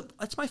together. It's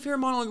my favorite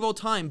monologue of all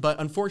time, but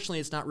unfortunately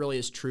it's not really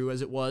as true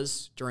as it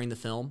was during the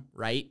film,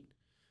 right?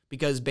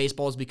 Because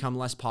baseball has become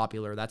less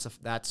popular.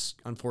 That's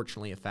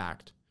unfortunately a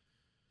fact.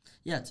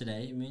 Yeah,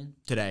 today, you mean?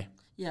 today?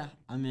 Yeah,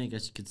 I mean, I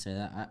guess you could say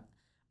that.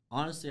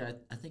 Honestly,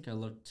 I think I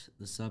looked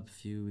this up a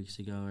few weeks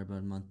ago or about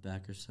a month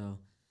back or so.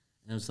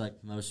 It was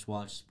like most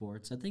watched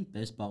sports. I think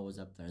baseball was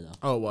up there, though.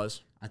 Oh, it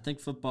was. I think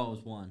football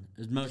was one.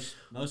 It was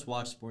most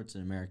watched sports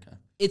in America.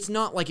 It's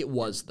not like it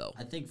was, though.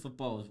 I think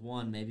football was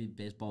one, maybe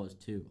baseball was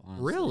two,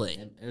 honestly. Really?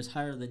 It was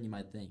higher than you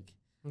might think.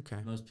 Okay.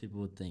 Most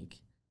people would think.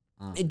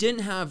 It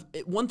didn't have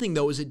one thing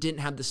though is it didn't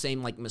have the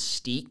same like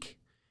mystique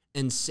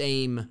and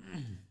same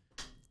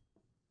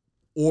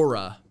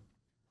aura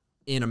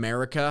in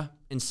America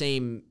and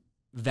same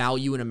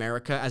value in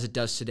America as it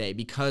does today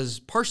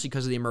partially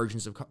because of the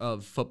emergence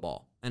of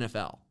football,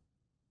 NFL.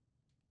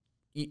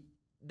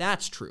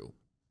 That's true.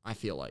 I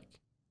feel like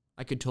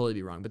I could totally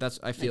be wrong, but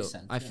I feel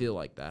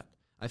like that.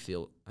 I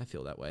feel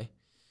that way.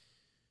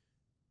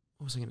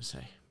 What was I going to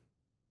say?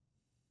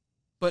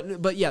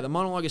 But yeah, the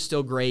monologue is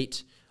still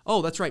great.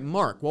 Oh, that's right,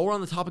 Mark. While we're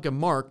on the topic of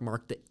Mark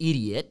the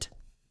idiot,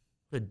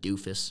 what a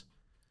doofus.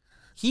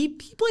 He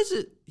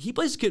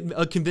plays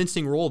a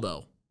convincing role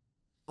though.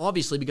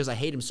 Obviously, because I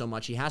hate him so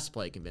much, he has to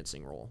play a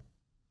convincing role.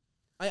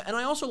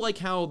 I also like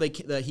how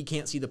he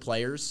can't see the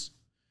players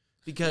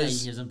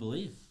because he doesn't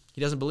believe.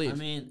 He doesn't believe. I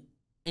mean,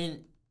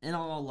 in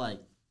all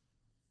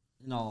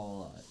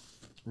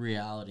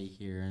reality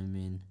here, I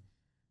mean,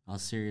 all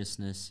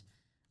seriousness,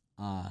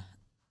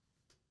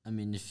 I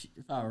mean, if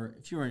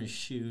you were in his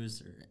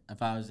shoes, or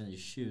if I was in his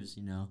shoes,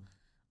 you know,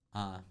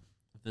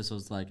 if this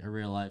was like a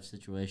real life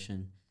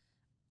situation,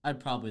 I'd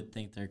probably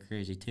think they're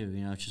crazy too.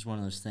 You know, it's just one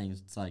of those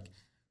things. It's like,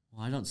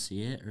 well, I don't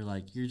see it, or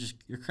like you're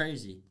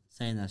crazy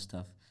saying that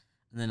stuff.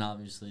 And then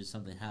obviously if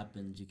something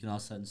happens, you can all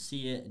of a sudden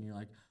see it, and you're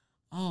like,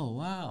 oh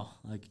wow,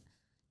 like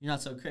you're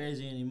not so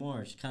crazy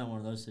anymore. It's kind of one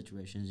of those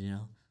situations, you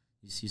know,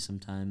 you see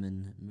sometime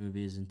in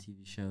movies and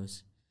TV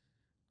shows.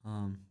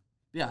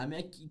 Yeah, I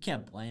mean, you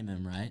can't blame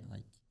him, right?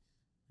 Like,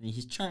 I mean,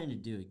 he's trying to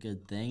do a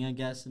good thing, I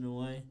guess, in a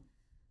way,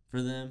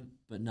 for them,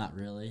 but not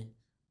really.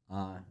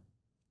 I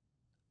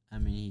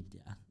mean,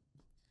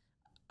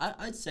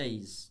 I'd say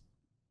he's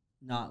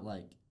not,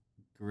 like,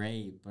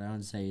 great, but I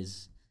wouldn't say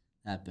he's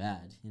that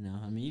bad, you know?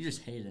 I mean, you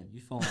just hate him.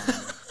 You fall on him.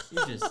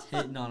 You're just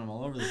hitting on him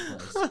all over the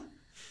place.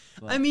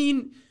 But I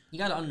mean, you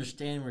got to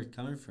understand where he's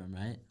coming from,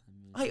 right?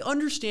 I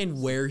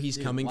understand where he's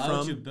coming why from. Why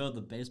would you build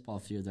the baseball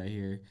field right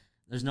here?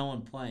 There's no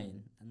one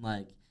playing, and,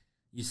 like,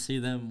 you see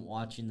them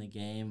watching the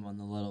game on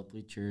the little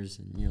bleachers,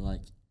 and you're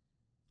like,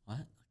 what?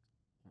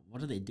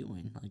 What are they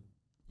doing? Like,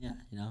 yeah,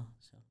 you know?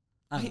 So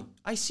I don't know.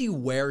 I see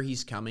where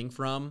he's coming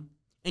from,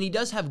 and he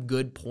does have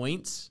good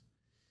points.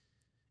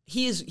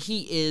 He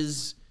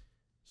is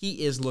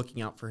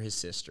looking out for his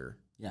sister.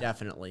 Yeah.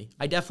 Definitely.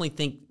 I definitely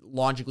think,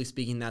 logically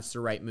speaking, that's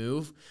the right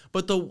move.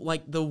 But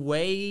the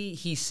way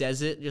he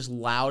says it, just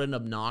loud and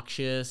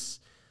obnoxious,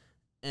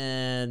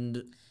 and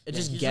it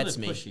just gets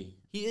really me. Pushy.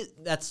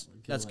 That's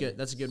good.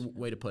 That's a good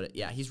way to put it.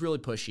 Yeah, he's really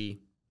pushy.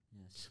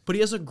 Yes. But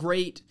he has a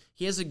great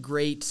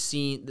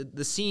scene.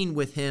 The scene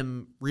with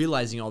him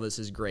realizing all this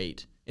is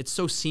great. It's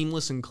so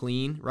seamless and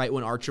clean, right?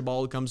 When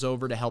Archibald comes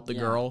over to help the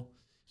girl,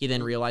 he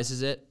then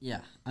realizes it. Yeah,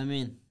 I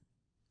mean,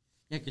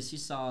 yeah, because he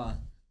saw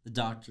the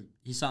doctor.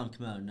 He saw him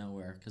come out of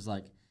nowhere because,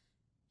 like,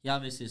 he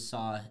obviously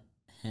saw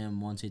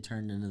him once he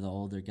turned into the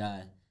older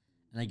guy.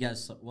 And I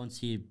guess once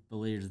he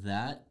believed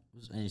that,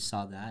 and he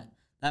saw that,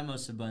 that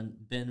must have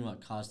been what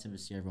caused him to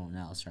see everyone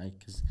else, right?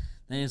 Because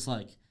then he's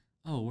like,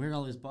 oh, where'd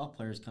all these ball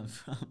players come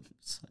from?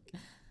 It's like,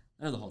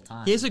 they're the whole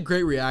time. He has a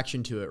great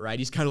reaction to it, right?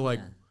 He's kind of like,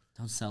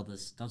 don't sell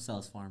this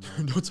farm,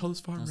 right? Don't sell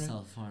this farm, Don't right?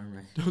 sell the farm,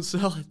 right? Don't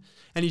sell it.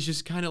 And he's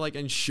just kind of like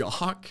in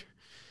shock.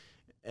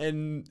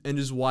 And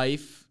his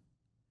wife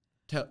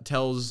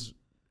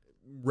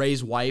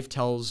Ray's wife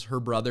tells her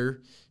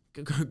brother,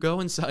 go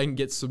inside and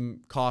get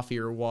some coffee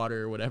or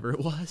water or whatever it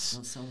was.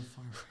 Don't sell the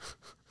farm.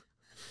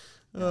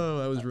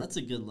 Oh, that's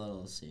a good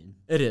little scene.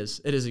 It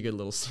is. It is a good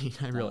little scene.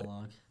 I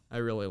Dialogue.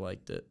 really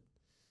liked it.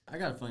 I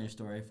got a funny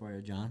story for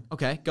you, John.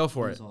 Okay, go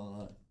for it.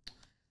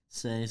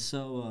 Say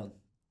so.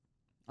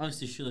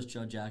 Obviously, Shoeless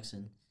Joe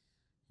Jackson.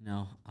 You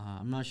know,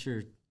 I'm not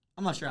sure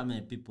how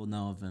many people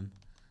know of him.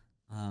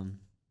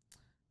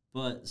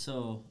 But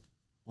so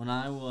when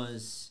I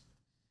was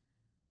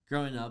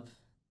growing up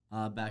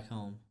back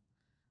home,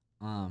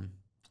 well,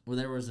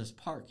 there was this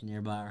park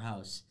nearby our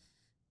house,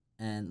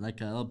 and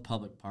like a little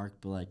public park,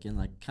 but like in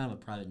like kind of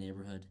a private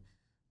neighborhood,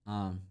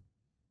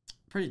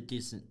 pretty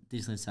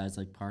decently sized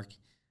like park,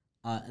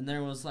 and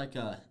there was like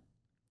a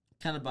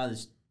kind of by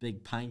this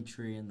big pine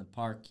tree in the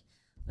park,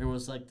 there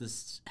was like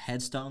this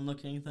headstone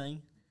looking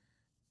thing,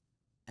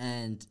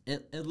 and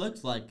it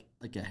looked like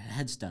a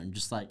headstone,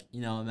 just like,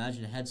 you know,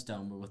 imagine a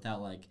headstone but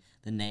without like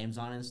the names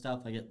on it and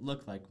stuff. Like it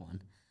looked like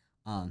one,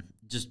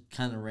 just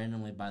kind of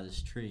randomly by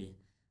this tree.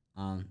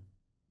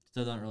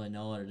 Still don't really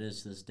know what it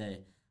is to this day.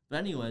 But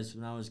anyways,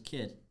 when I was a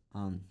kid,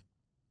 and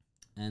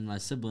my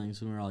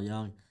siblings, when we were all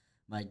young,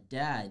 my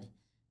dad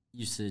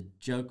used to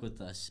joke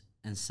with us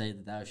and say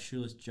that was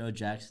Shoeless Joe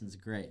Jackson's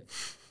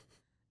grave.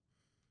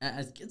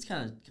 And it's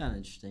kind of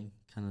interesting,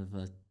 kind of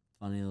a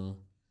funny little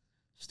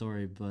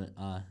story, but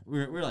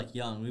we were like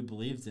young. We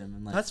believed him,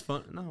 and like That's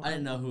fun. No, I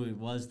didn't know who he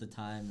was at the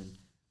time, and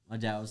my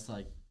dad was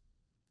like,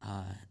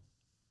 I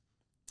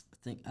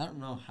don't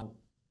know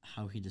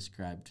how he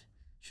described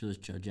Shoeless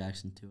Joe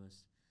Jackson to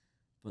us,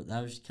 but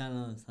that was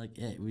kind of like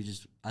it.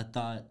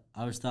 I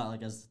always thought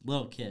like as a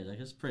little kid, like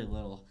I was pretty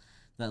little,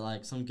 that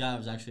like some guy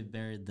was actually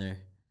buried there.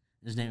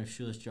 His name was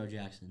Shoeless Joe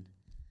Jackson,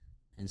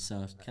 and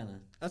so it's kind of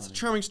that's a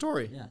charming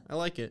story. Yeah. I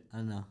like it. I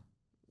don't know.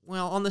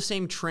 Well, on the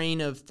same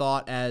train of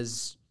thought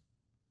as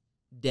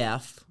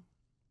death,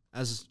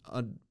 as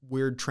a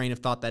weird train of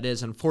thought that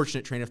is,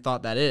 unfortunate train of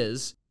thought that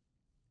is,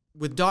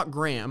 with Doc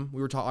Graham,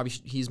 we were talking,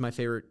 obviously he's my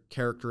favorite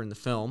character in the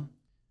film.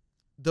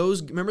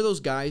 Remember those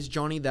guys,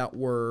 Johnny, that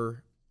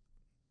were,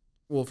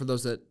 well, for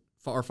those that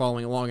are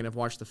following along and have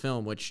watched the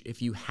film, which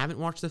if you haven't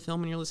watched the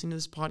film and you're listening to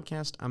this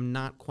podcast, I'm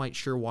not quite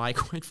sure why,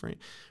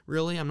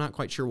 really, I'm not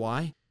quite sure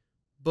why.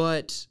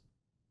 But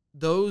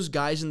those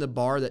guys in the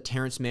bar that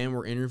Terrence Mann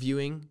were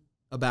interviewing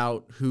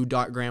about who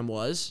Doc Graham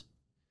was,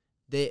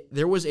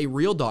 there was a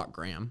real Doc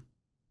Graham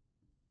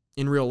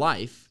in real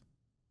life,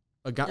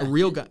 a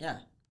real guy. Yeah.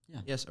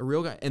 Yes, a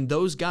real guy. And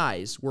those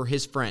guys were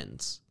his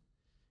friends.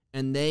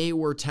 And they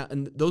were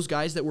and those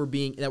guys that were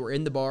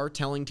in the bar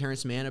telling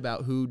Terrence Mann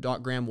about who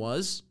Doc Graham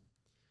was,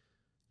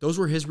 those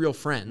were his real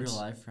friends. Real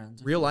life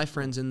friends. Real life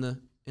friends in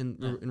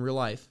real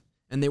life.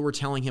 And they were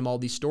telling him all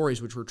these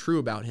stories which were true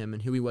about him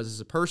and who he was as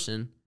a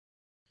person.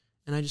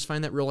 And I just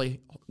find that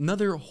really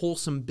another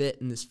wholesome bit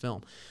in this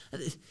film.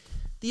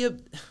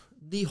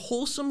 The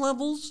wholesome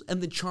levels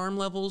and the charm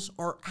levels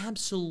are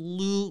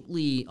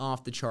absolutely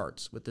off the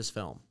charts with this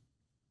film.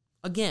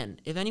 Again,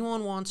 if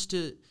anyone wants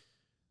to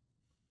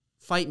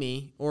fight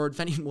me, or if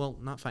anyone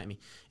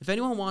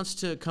wants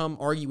to come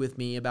argue with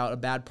me about a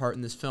bad part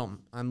in this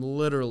film, I'm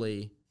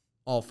literally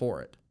all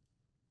for it.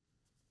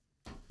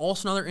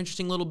 Also, another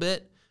interesting little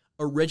bit,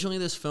 originally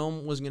this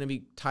film was going to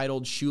be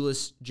titled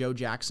Shoeless Joe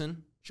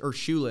Jackson, or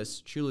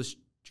Shoeless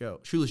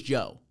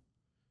Joe.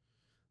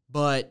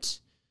 But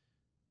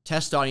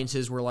test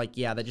audiences were like,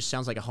 yeah, that just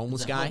sounds like a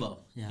homeless guy.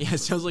 Hobo. Yeah, it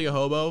sounds like a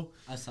hobo.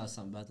 I saw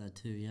something about that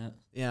too, yeah.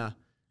 Yeah.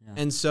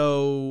 And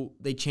so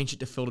they changed it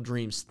to Field of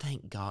Dreams.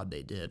 Thank God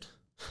they did.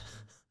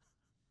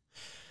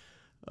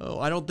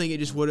 I don't think it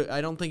just would.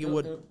 I don't think it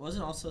would. It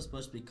wasn't also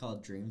supposed to be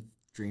called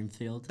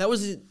Dreamfield. That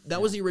was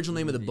the original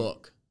name of the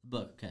book.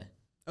 Okay.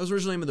 That was the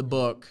original name of the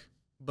book,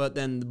 but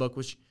then the book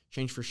was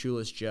changed for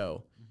Shoeless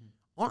Joe.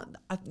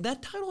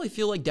 That title I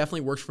feel like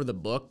definitely works for the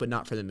book, but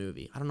not for the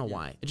movie. I don't know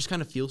why. It just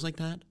kind of feels like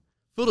that.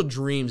 Field of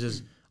Dreams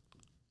is,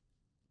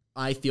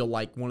 I feel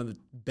like, one of the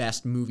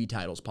best movie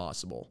titles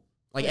possible.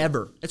 Like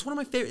ever. It's one of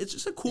my favorite. It's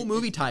just a cool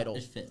movie title.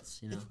 It fits,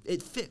 you know.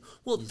 It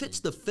fits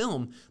the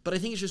film, but I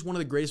think it's just one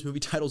of the greatest movie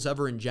titles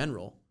ever in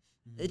general.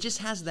 Mm-hmm. It just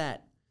has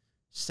that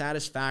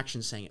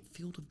satisfaction saying it,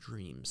 Field of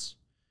Dreams.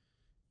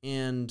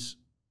 And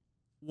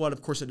what,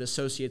 of course, it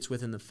associates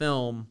with in the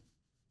film,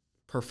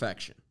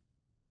 perfection.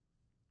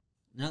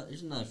 Now,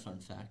 here's another fun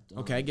fact.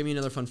 Okay, give me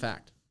another fun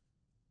fact.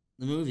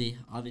 The movie,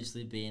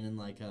 obviously being in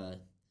like a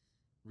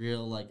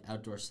real like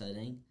outdoor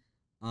setting,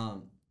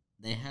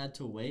 they had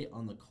to wait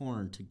on the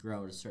corn to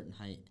grow at a certain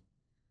height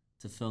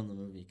to film the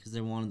movie because they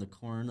wanted the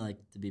corn like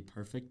to be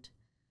perfect,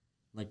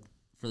 like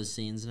for the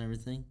scenes and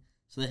everything.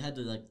 So they had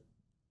to like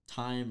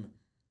time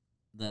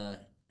the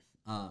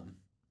time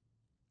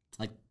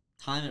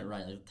it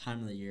right, like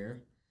time of the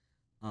year,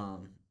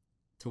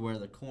 to where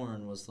the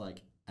corn was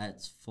like at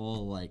its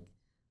full like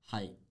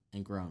height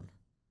and grown.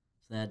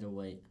 So they had to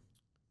wait.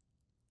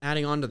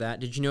 Adding on to that,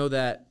 did you know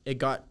that it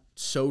got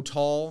so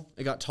tall,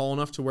 it got tall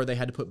enough to where they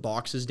had to put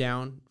boxes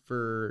down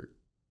for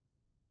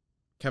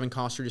Kevin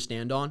Costner to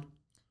stand on?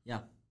 Yeah.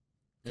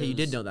 Okay, you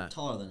did know that.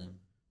 Taller than him.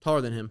 Taller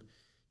than him.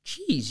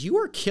 Jeez, you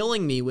are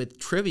killing me with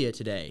trivia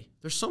today.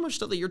 There's so much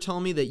stuff that you're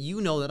telling me that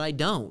you know that I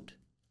don't.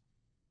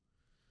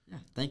 Yeah,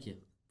 thank you.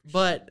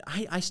 But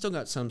I still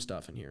got some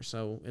stuff in here,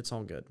 so it's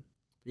all good.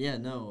 But yeah,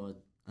 no,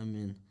 I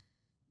mean,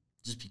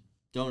 just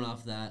going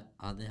off that,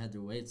 they had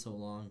to wait so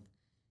long,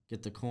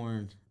 get the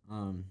corn.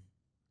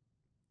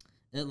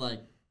 It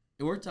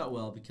worked out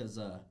well because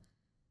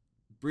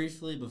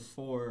briefly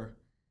before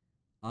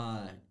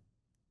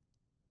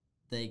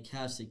they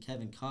casted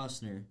Kevin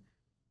Costner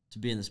to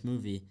be in this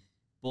movie,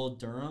 Bull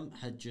Durham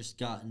had just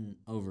gotten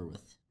over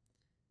with.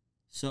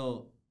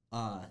 So,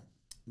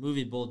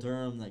 movie Bull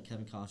Durham that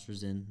Kevin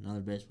Costner's in,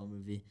 another baseball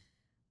movie.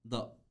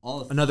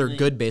 Another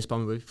good baseball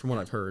movie, from what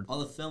I've heard. All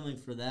the filming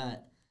for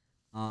that,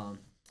 and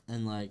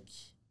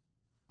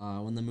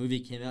when the movie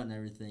came out and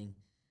everything,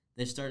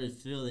 they started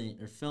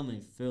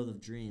filming Field of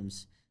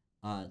Dreams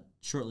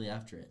shortly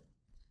after it.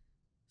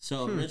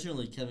 So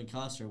originally, Kevin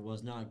Costner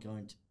was not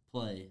going to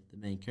play the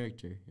main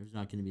character. It was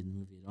not going to be in the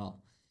movie at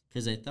all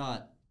because they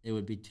thought it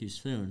would be too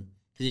soon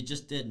because he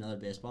just did another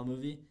baseball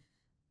movie,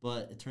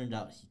 but it turned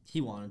out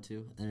he wanted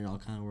to, and it all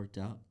kind of worked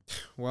out.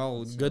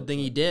 Well, good thing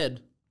he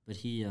did. But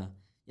he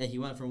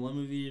went from one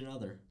movie to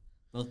another,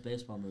 both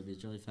baseball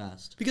movies, really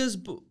fast. Because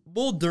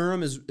Bull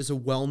Durham is a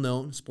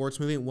well-known sports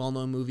movie, a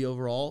well-known movie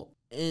overall,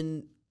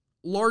 and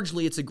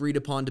largely it's agreed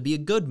upon to be a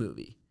good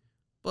movie.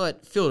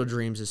 But Field of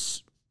Dreams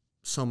is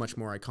so much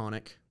more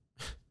iconic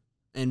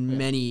in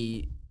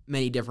many,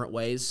 many different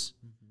ways.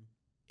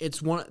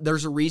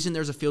 There's a reason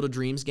there's a Field of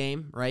Dreams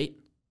game, right?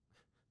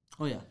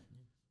 Oh, yeah.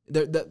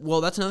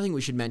 Well, that's another thing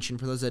we should mention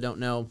for those that don't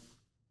know.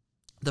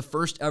 The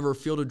first ever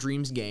Field of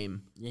Dreams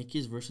game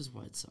Yankees versus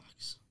White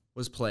Sox.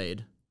 was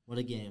played. What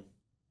a game.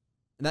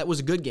 And that was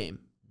a good game,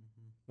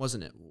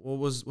 wasn't it? What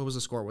was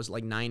the score? Was it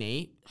like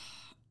 9-8?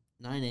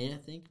 9-8, I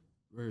think,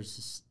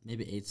 versus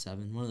maybe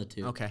 8-7, one of the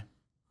two. Okay.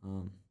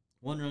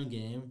 One-run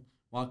game,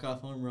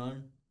 walk-off home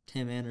run,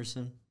 Tim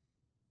Anderson,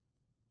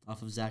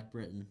 off of Zach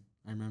Britton.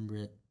 I remember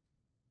it.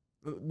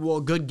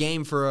 Well, good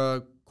game for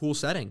a cool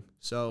setting.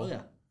 So Oh,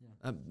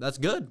 yeah. that's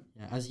good.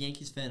 Yeah, as a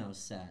Yankees fan, I was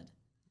sad.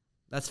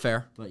 That's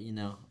fair. But,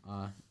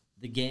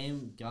 the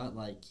game got,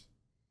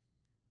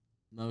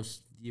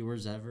 most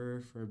viewers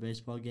ever for a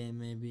baseball game,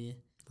 maybe.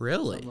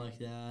 Really? Something like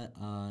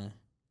that.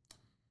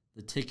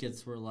 The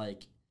tickets were,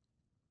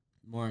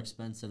 more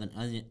expensive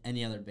than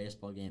any other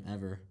baseball game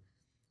ever.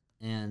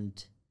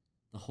 And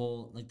the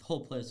whole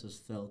place was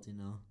filled, So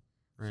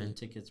the Right.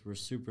 tickets were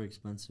super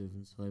expensive,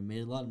 and so they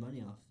made a lot of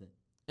money off of it.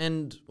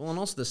 And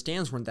also the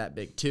stands weren't that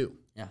big too.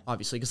 Yeah.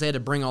 Obviously, because they had to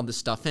bring all this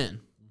stuff in.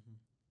 Mm-hmm.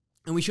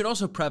 And we should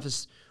also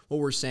preface what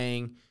we're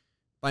saying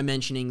by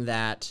mentioning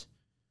that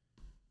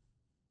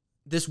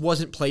this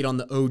wasn't played on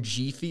the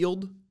OG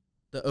field,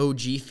 the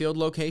OG field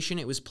location.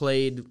 It was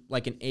played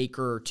like an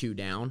acre or two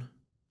down,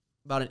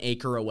 about an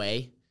acre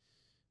away,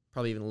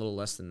 probably even a little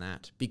less than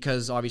that,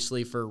 because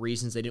obviously for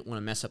reasons they didn't want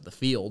to mess up the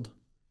field,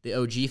 the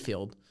OG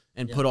field,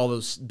 and put all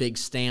those big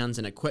stands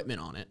and equipment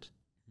on it.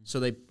 So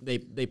they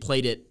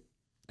played it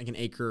like an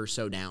acre or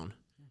so down.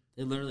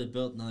 They literally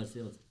built another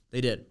field.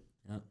 They did.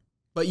 Yep.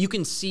 But you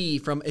can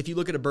see if you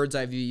look at a bird's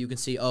eye view, you can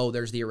see,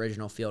 there's the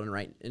original field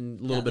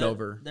and a little bit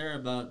over. They're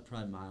about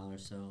probably a mile or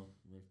so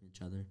away from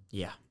each other.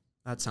 Yeah,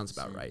 that sounds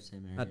about right.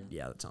 Same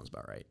area. That sounds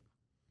about right.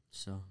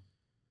 So,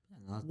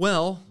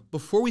 Well,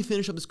 before we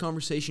finish up this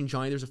conversation,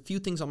 Johnny, there's a few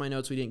things on my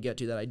notes we didn't get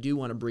to that I do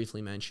want to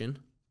briefly mention.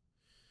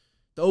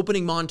 The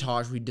opening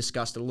montage we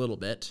discussed a little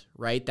bit,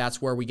 right?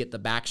 That's where we get the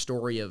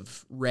backstory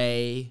of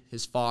Ray,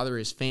 his father,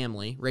 his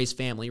family,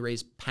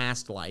 Ray's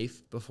past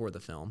life before the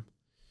film.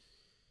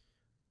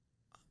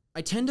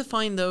 I tend to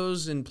find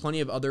those in plenty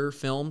of other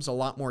films a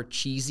lot more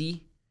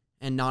cheesy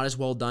and not as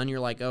well done. You're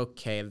like,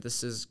 okay,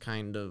 this is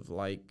kind of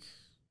like,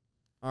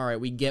 all right,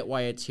 we get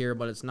why it's here,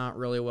 but it's not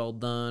really well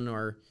done,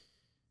 or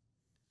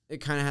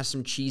it kind of has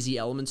some cheesy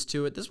elements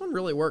to it. This one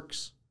really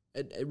works.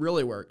 It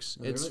really works.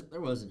 No,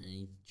 there wasn't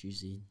any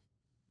cheesy.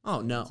 Oh,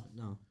 no.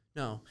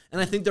 No. And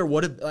I think there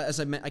would have,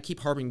 as I keep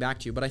harping back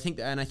to you, but I think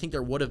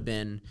there would have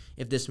been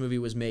if this movie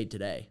was made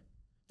today.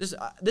 This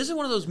is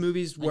one of those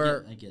movies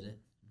where I get it.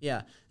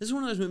 Yeah, this is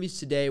one of those movies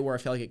today where I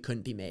feel like it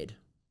couldn't be made.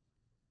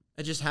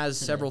 It just has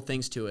several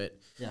things to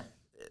it. Yeah.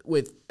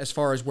 With as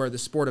far as where the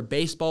sport of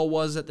baseball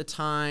was at the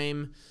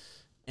time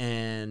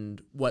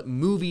and what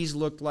movies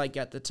looked like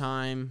at the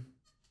time.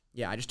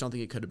 Yeah, I just don't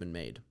think it could have been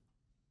made.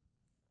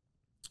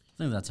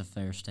 I think that's a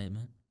fair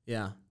statement.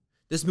 Yeah.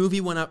 This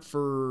movie went up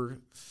for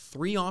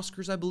 3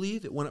 Oscars, I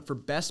believe. It went up for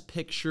Best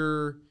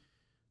Picture,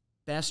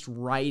 Best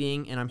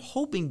Writing, and I'm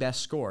hoping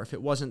Best Score. If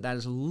it wasn't, that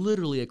is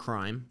literally a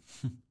crime.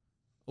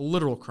 A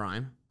literal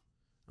crime.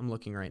 I'm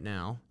looking right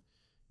now.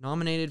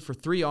 Nominated for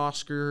 3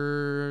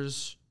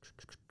 Oscars.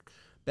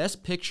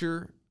 Best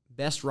Picture,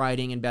 Best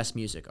Writing, and Best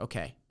Music.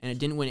 Okay. And it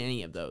didn't win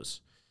any of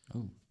those.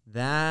 Oh.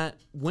 That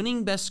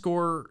winning Best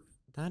Score,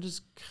 that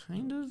is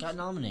kind of... Got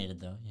nominated,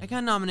 though. Yeah. I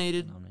got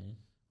nominated.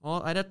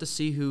 Well, I'd have to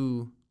see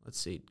who... Let's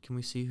see. Can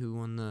we see who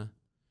won the...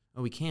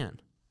 Oh, we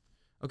can.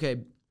 Okay.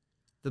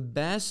 The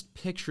Best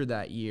Picture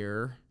that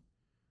year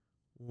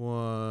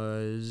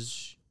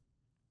was...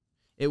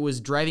 It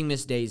was Driving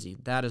Miss Daisy.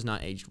 That has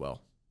not aged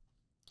well.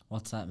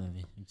 What's that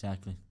movie?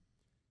 Exactly.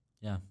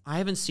 Yeah. I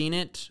haven't seen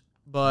it,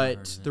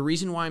 but the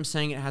reason why I'm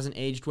saying it hasn't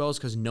aged well is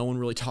because no one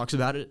really talks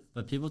about it.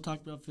 But people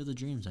talk about Field of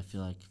Dreams, I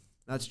feel like.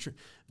 That's true.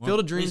 Field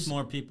of Dreams... At least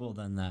more people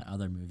than that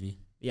other movie.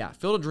 Yeah,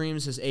 Field of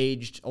Dreams has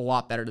aged a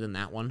lot better than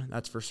that one.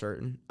 That's for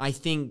certain. I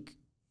think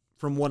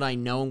from what I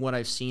know and what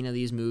I've seen of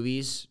these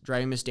movies,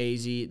 Driving Miss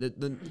Daisy,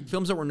 the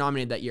films that were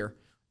nominated that year,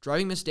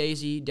 Driving Miss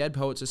Daisy, Dead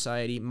Poet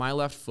Society, My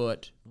Left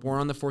Foot, Born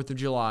on the 4th of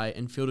July,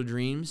 and Field of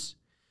Dreams.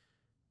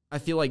 I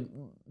feel like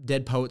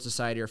Dead Poet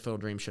Society or Field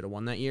of Dreams should have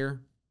won that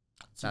year.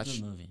 It's a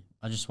good movie.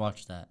 I just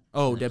watched that.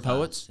 Oh, Dead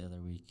Poets? The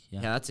other week. Yeah,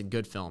 that's a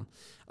good film.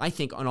 I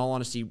think, in all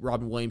honesty,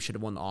 Robin Williams should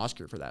have won the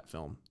Oscar for that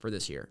film for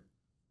this year.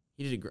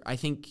 I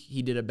think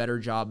he did a better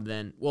job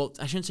than... Well,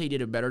 I shouldn't say he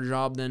did a better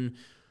job than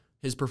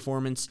his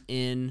performance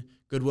in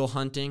Good Will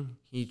Hunting.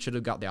 He should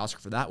have got the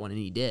Oscar for that one, and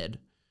he did.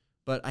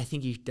 But I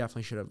think he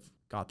definitely should have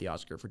got the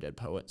Oscar for Dead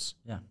Poets.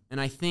 Yeah. And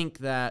I think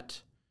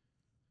that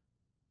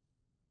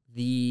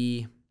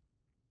Field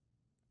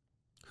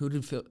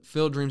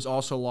of Dreams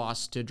also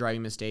lost to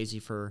Driving Miss Daisy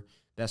for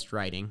Best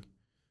Writing.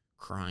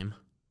 Crime.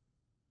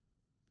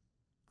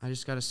 I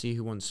just got to see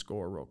who won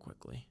score real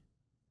quickly.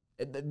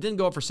 It didn't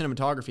go up for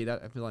cinematography.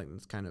 That I feel like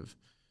that's kind of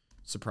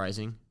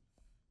surprising.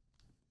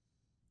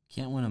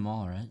 Can't win them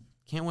all, right?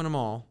 Can't win them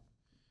all.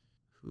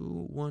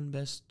 Who won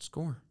Best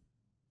Score?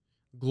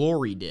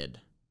 Glory did.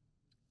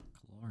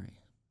 Glory.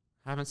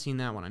 Haven't seen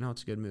that one. I know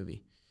it's a good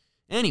movie.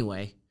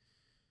 Anyway,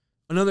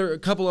 a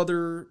couple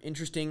other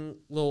interesting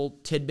little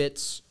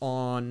tidbits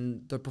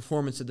on the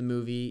performance of the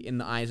movie in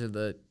the eyes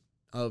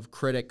of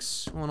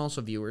critics, well, and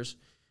also viewers.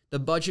 The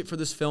budget for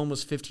this film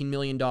was $15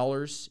 million,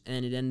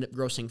 and it ended up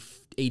grossing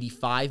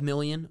 $85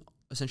 million,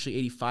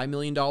 essentially $85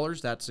 million.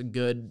 That's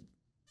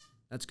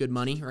good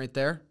money right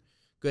there.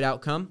 Good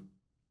outcome.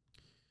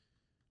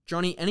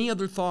 Johnny, any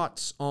other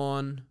thoughts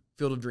on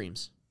Field of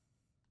Dreams?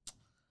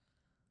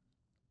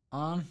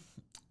 I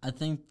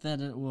think that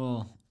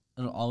it'll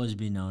always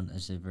be known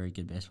as a very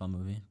good baseball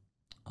movie,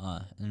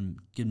 and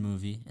good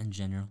movie in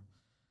general.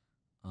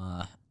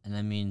 And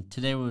I mean,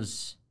 today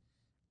was,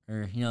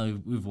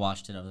 we've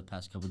watched it over the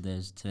past couple of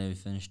days. Today we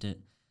finished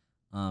it,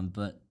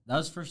 but that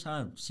was the first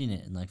time I've seen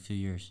it in like a few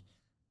years,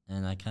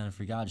 and I kind of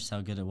forgot just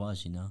how good it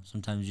was.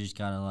 Sometimes you just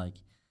gotta like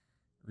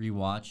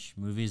rewatch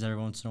movies every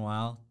once in a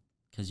while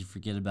because you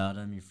forget about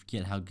them, you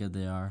forget how good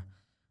they are.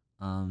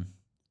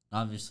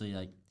 Obviously,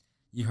 like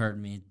you heard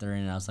me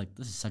during it, I was like,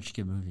 this is such a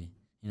good movie.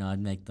 I'd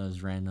make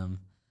those random,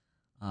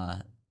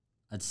 I'd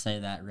say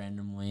that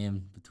randomly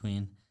in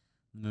between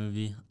the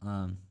movie.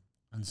 And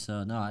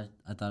so, no, I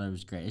thought it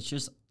was great. It's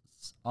just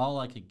all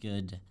like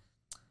it's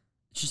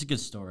just a good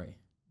story.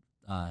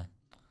 What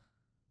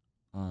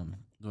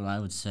I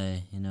would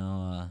say,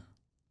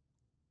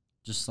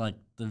 just like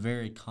the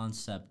very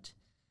concept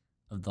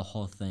of the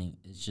whole thing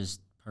is just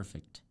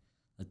perfect.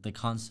 Like the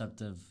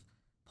concept of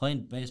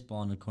playing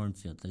baseball in a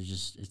cornfield,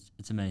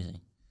 it's amazing.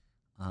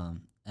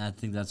 And I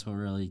think that's what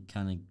really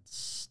kind of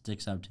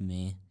sticks out to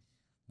me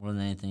more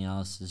than anything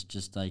else is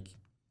just like,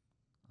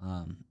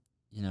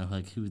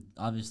 like who,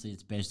 obviously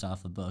it's based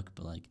off a book,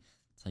 but like,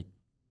 it's like,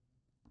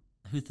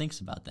 who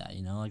thinks about that,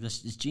 like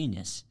this is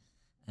genius.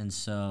 And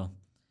so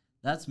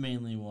that's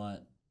mainly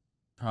what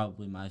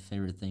probably my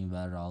favorite thing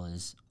about it all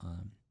is,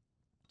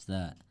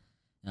 that,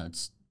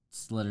 it's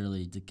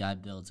literally the guy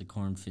builds a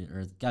cornfield,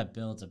 or the guy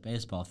builds a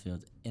baseball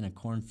field in a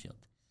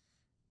cornfield.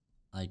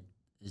 Like,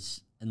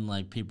 and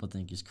like people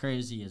think he's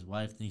crazy, his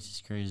wife thinks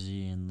he's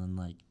crazy, and then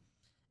like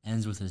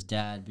ends with his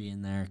dad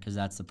being there because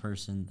that's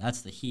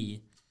the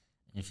he.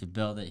 And if you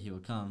build it, he will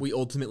come. We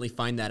ultimately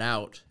find that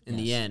out in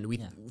the end.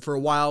 For a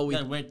You while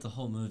gotta wait the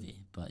whole movie,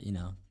 but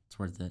it's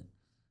worth it.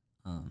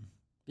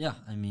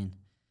 I mean,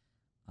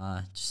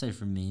 just say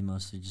for me,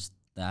 mostly just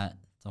that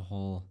the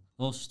whole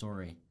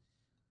story,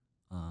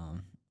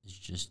 is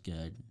just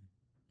good.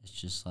 It's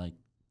just like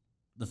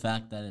the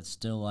fact that it's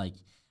still like.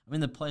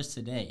 The place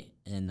today,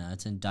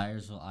 it's in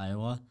Dyersville,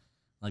 Iowa.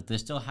 Like, they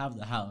still have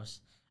the house,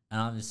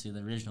 and obviously the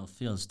original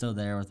field's still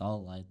there with all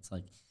the lights.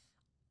 Like,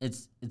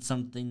 it's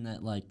something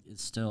that, like, is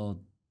still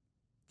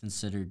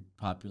considered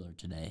popular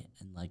today.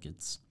 And, like,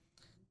 it's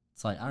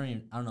like,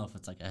 I don't know if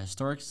it's, like, a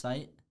historic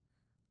site.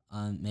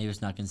 Maybe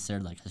it's not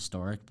considered, like,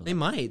 historic. But they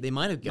might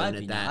have given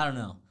it that. I don't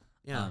know.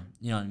 Yeah.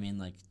 You know what I mean?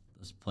 Like,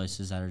 those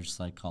places that are just,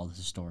 like, called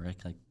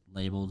historic, like,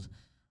 labeled.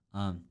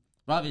 But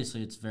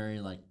obviously it's very,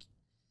 like,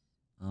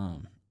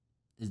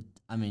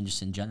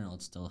 just in general,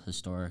 it's still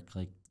historic.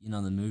 Like,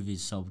 the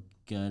movie's so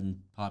good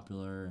and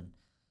popular,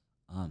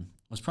 and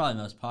was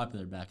probably most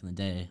popular back in the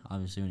day,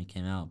 obviously, when it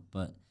came out.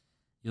 But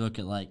you look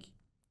at, like,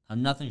 how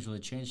nothing's really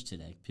changed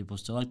today. People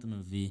still like the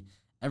movie.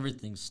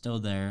 Everything's still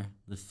there,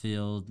 the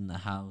field and the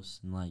house,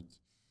 and, like,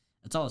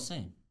 it's all the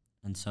same.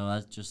 And so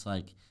that just,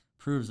 like,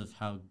 proves of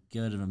how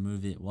good of a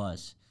movie it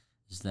was,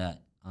 is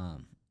that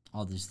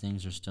all these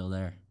things are still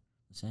there,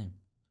 the same.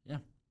 Yeah.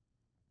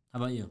 How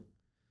about you?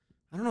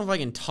 I don't know if I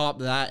can top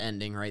that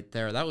ending right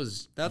there.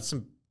 That's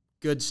some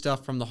good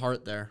stuff from the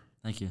heart there.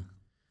 Thank you.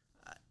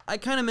 I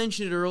kind of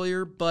mentioned it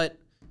earlier, but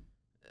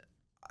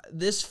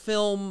this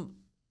film,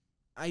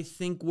 I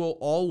think, will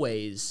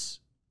always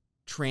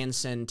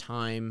transcend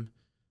time,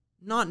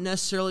 not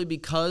necessarily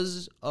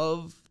because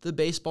of the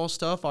baseball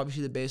stuff.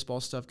 Obviously, the baseball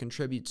stuff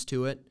contributes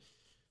to it,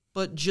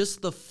 but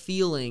just the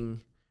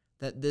feeling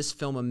that this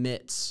film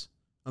omits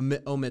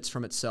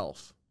from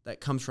itself, that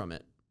comes from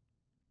it.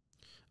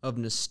 Of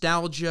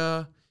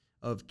nostalgia,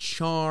 of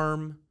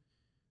charm,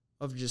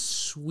 of just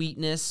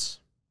sweetness.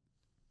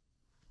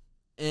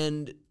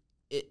 And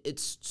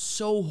it's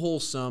so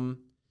wholesome.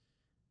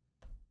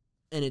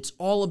 And it's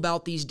all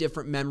about these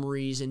different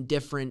memories and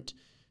different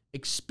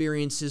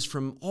experiences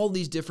from all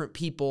these different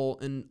people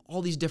and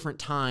all these different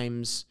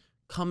times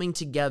coming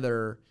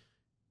together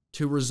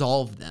to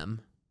resolve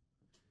them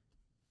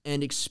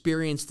and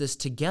experience this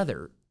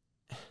together.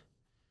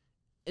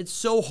 It's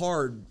so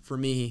hard for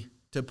me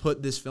to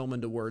put this film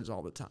into words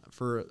all the time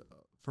for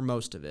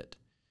most of it.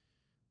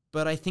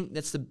 But I think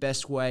that's the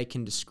best way I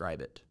can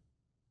describe it.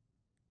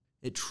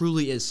 It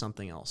truly is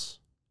something else.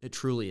 It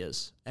truly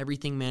is.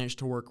 Everything managed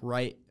to work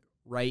right.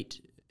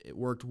 It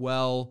worked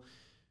well.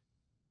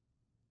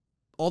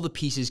 All the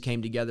pieces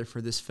came together for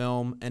this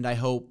film, and I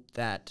hope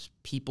that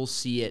people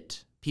see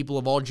it, people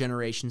of all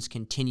generations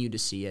continue to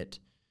see it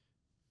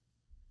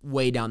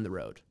way down the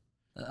road.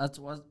 That's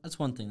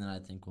one thing that I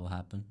think will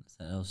happen, is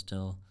that it'll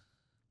still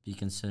be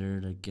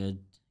considered a good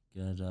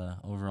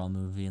overall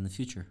movie in the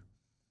future.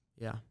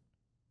 Yeah.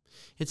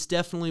 It's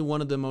definitely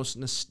one of the most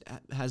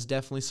has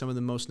definitely some of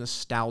the most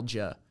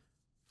nostalgia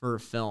for a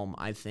film,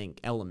 I think,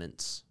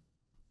 elements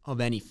of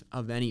any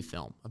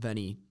film of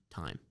any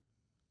time.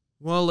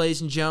 Well,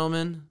 ladies and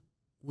gentlemen,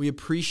 we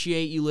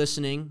appreciate you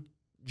listening.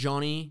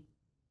 Johnny,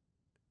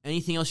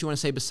 anything else you want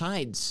to say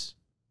besides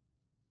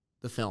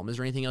the film? Is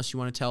there anything else you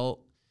want to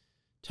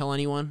tell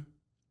anyone?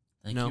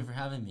 Thank you for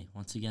having me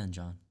once again,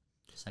 John.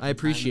 I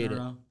appreciate it.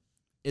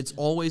 It's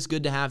always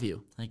good to have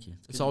you. Thank you.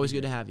 It's always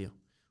good to have you.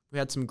 We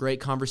had some great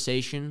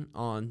conversation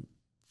on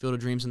Field of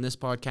Dreams in this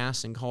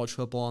podcast and college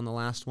football on the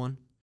last one.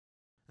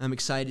 I'm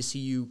excited to see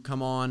you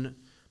come on. I'm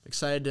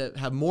excited to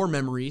have more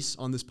memories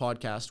on this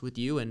podcast with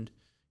you and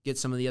get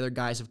some of the other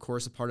guys, of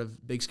course, a part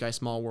of Big Sky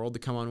Small World, to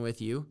come on with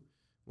you.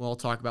 We'll all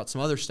talk about some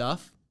other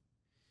stuff.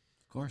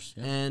 Of course,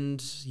 yeah.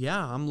 And,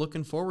 yeah, I'm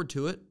looking forward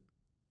to it.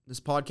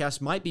 This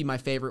podcast might be my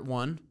favorite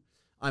one.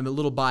 I'm a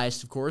little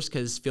biased, of course,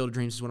 because Field of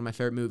Dreams is one of my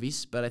favorite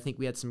movies, but I think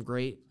we had some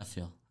great... I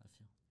feel.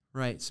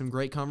 Right, some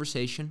great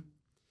conversation.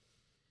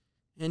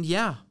 And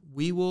yeah,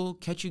 we will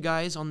catch you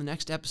guys on the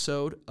next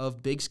episode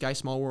of Big Sky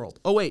Small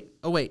World. Oh wait.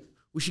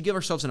 We should give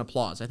ourselves an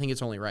applause. I think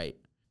it's only right.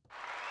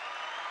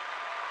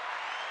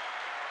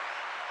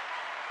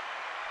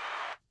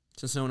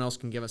 Since no one else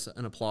can give us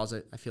an applause,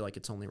 I feel like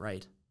it's only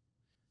right.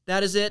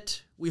 That is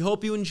it. We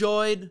hope you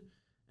enjoyed,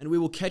 and we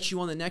will catch you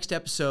on the next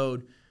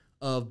episode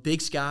of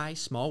Big Sky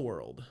Small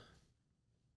World.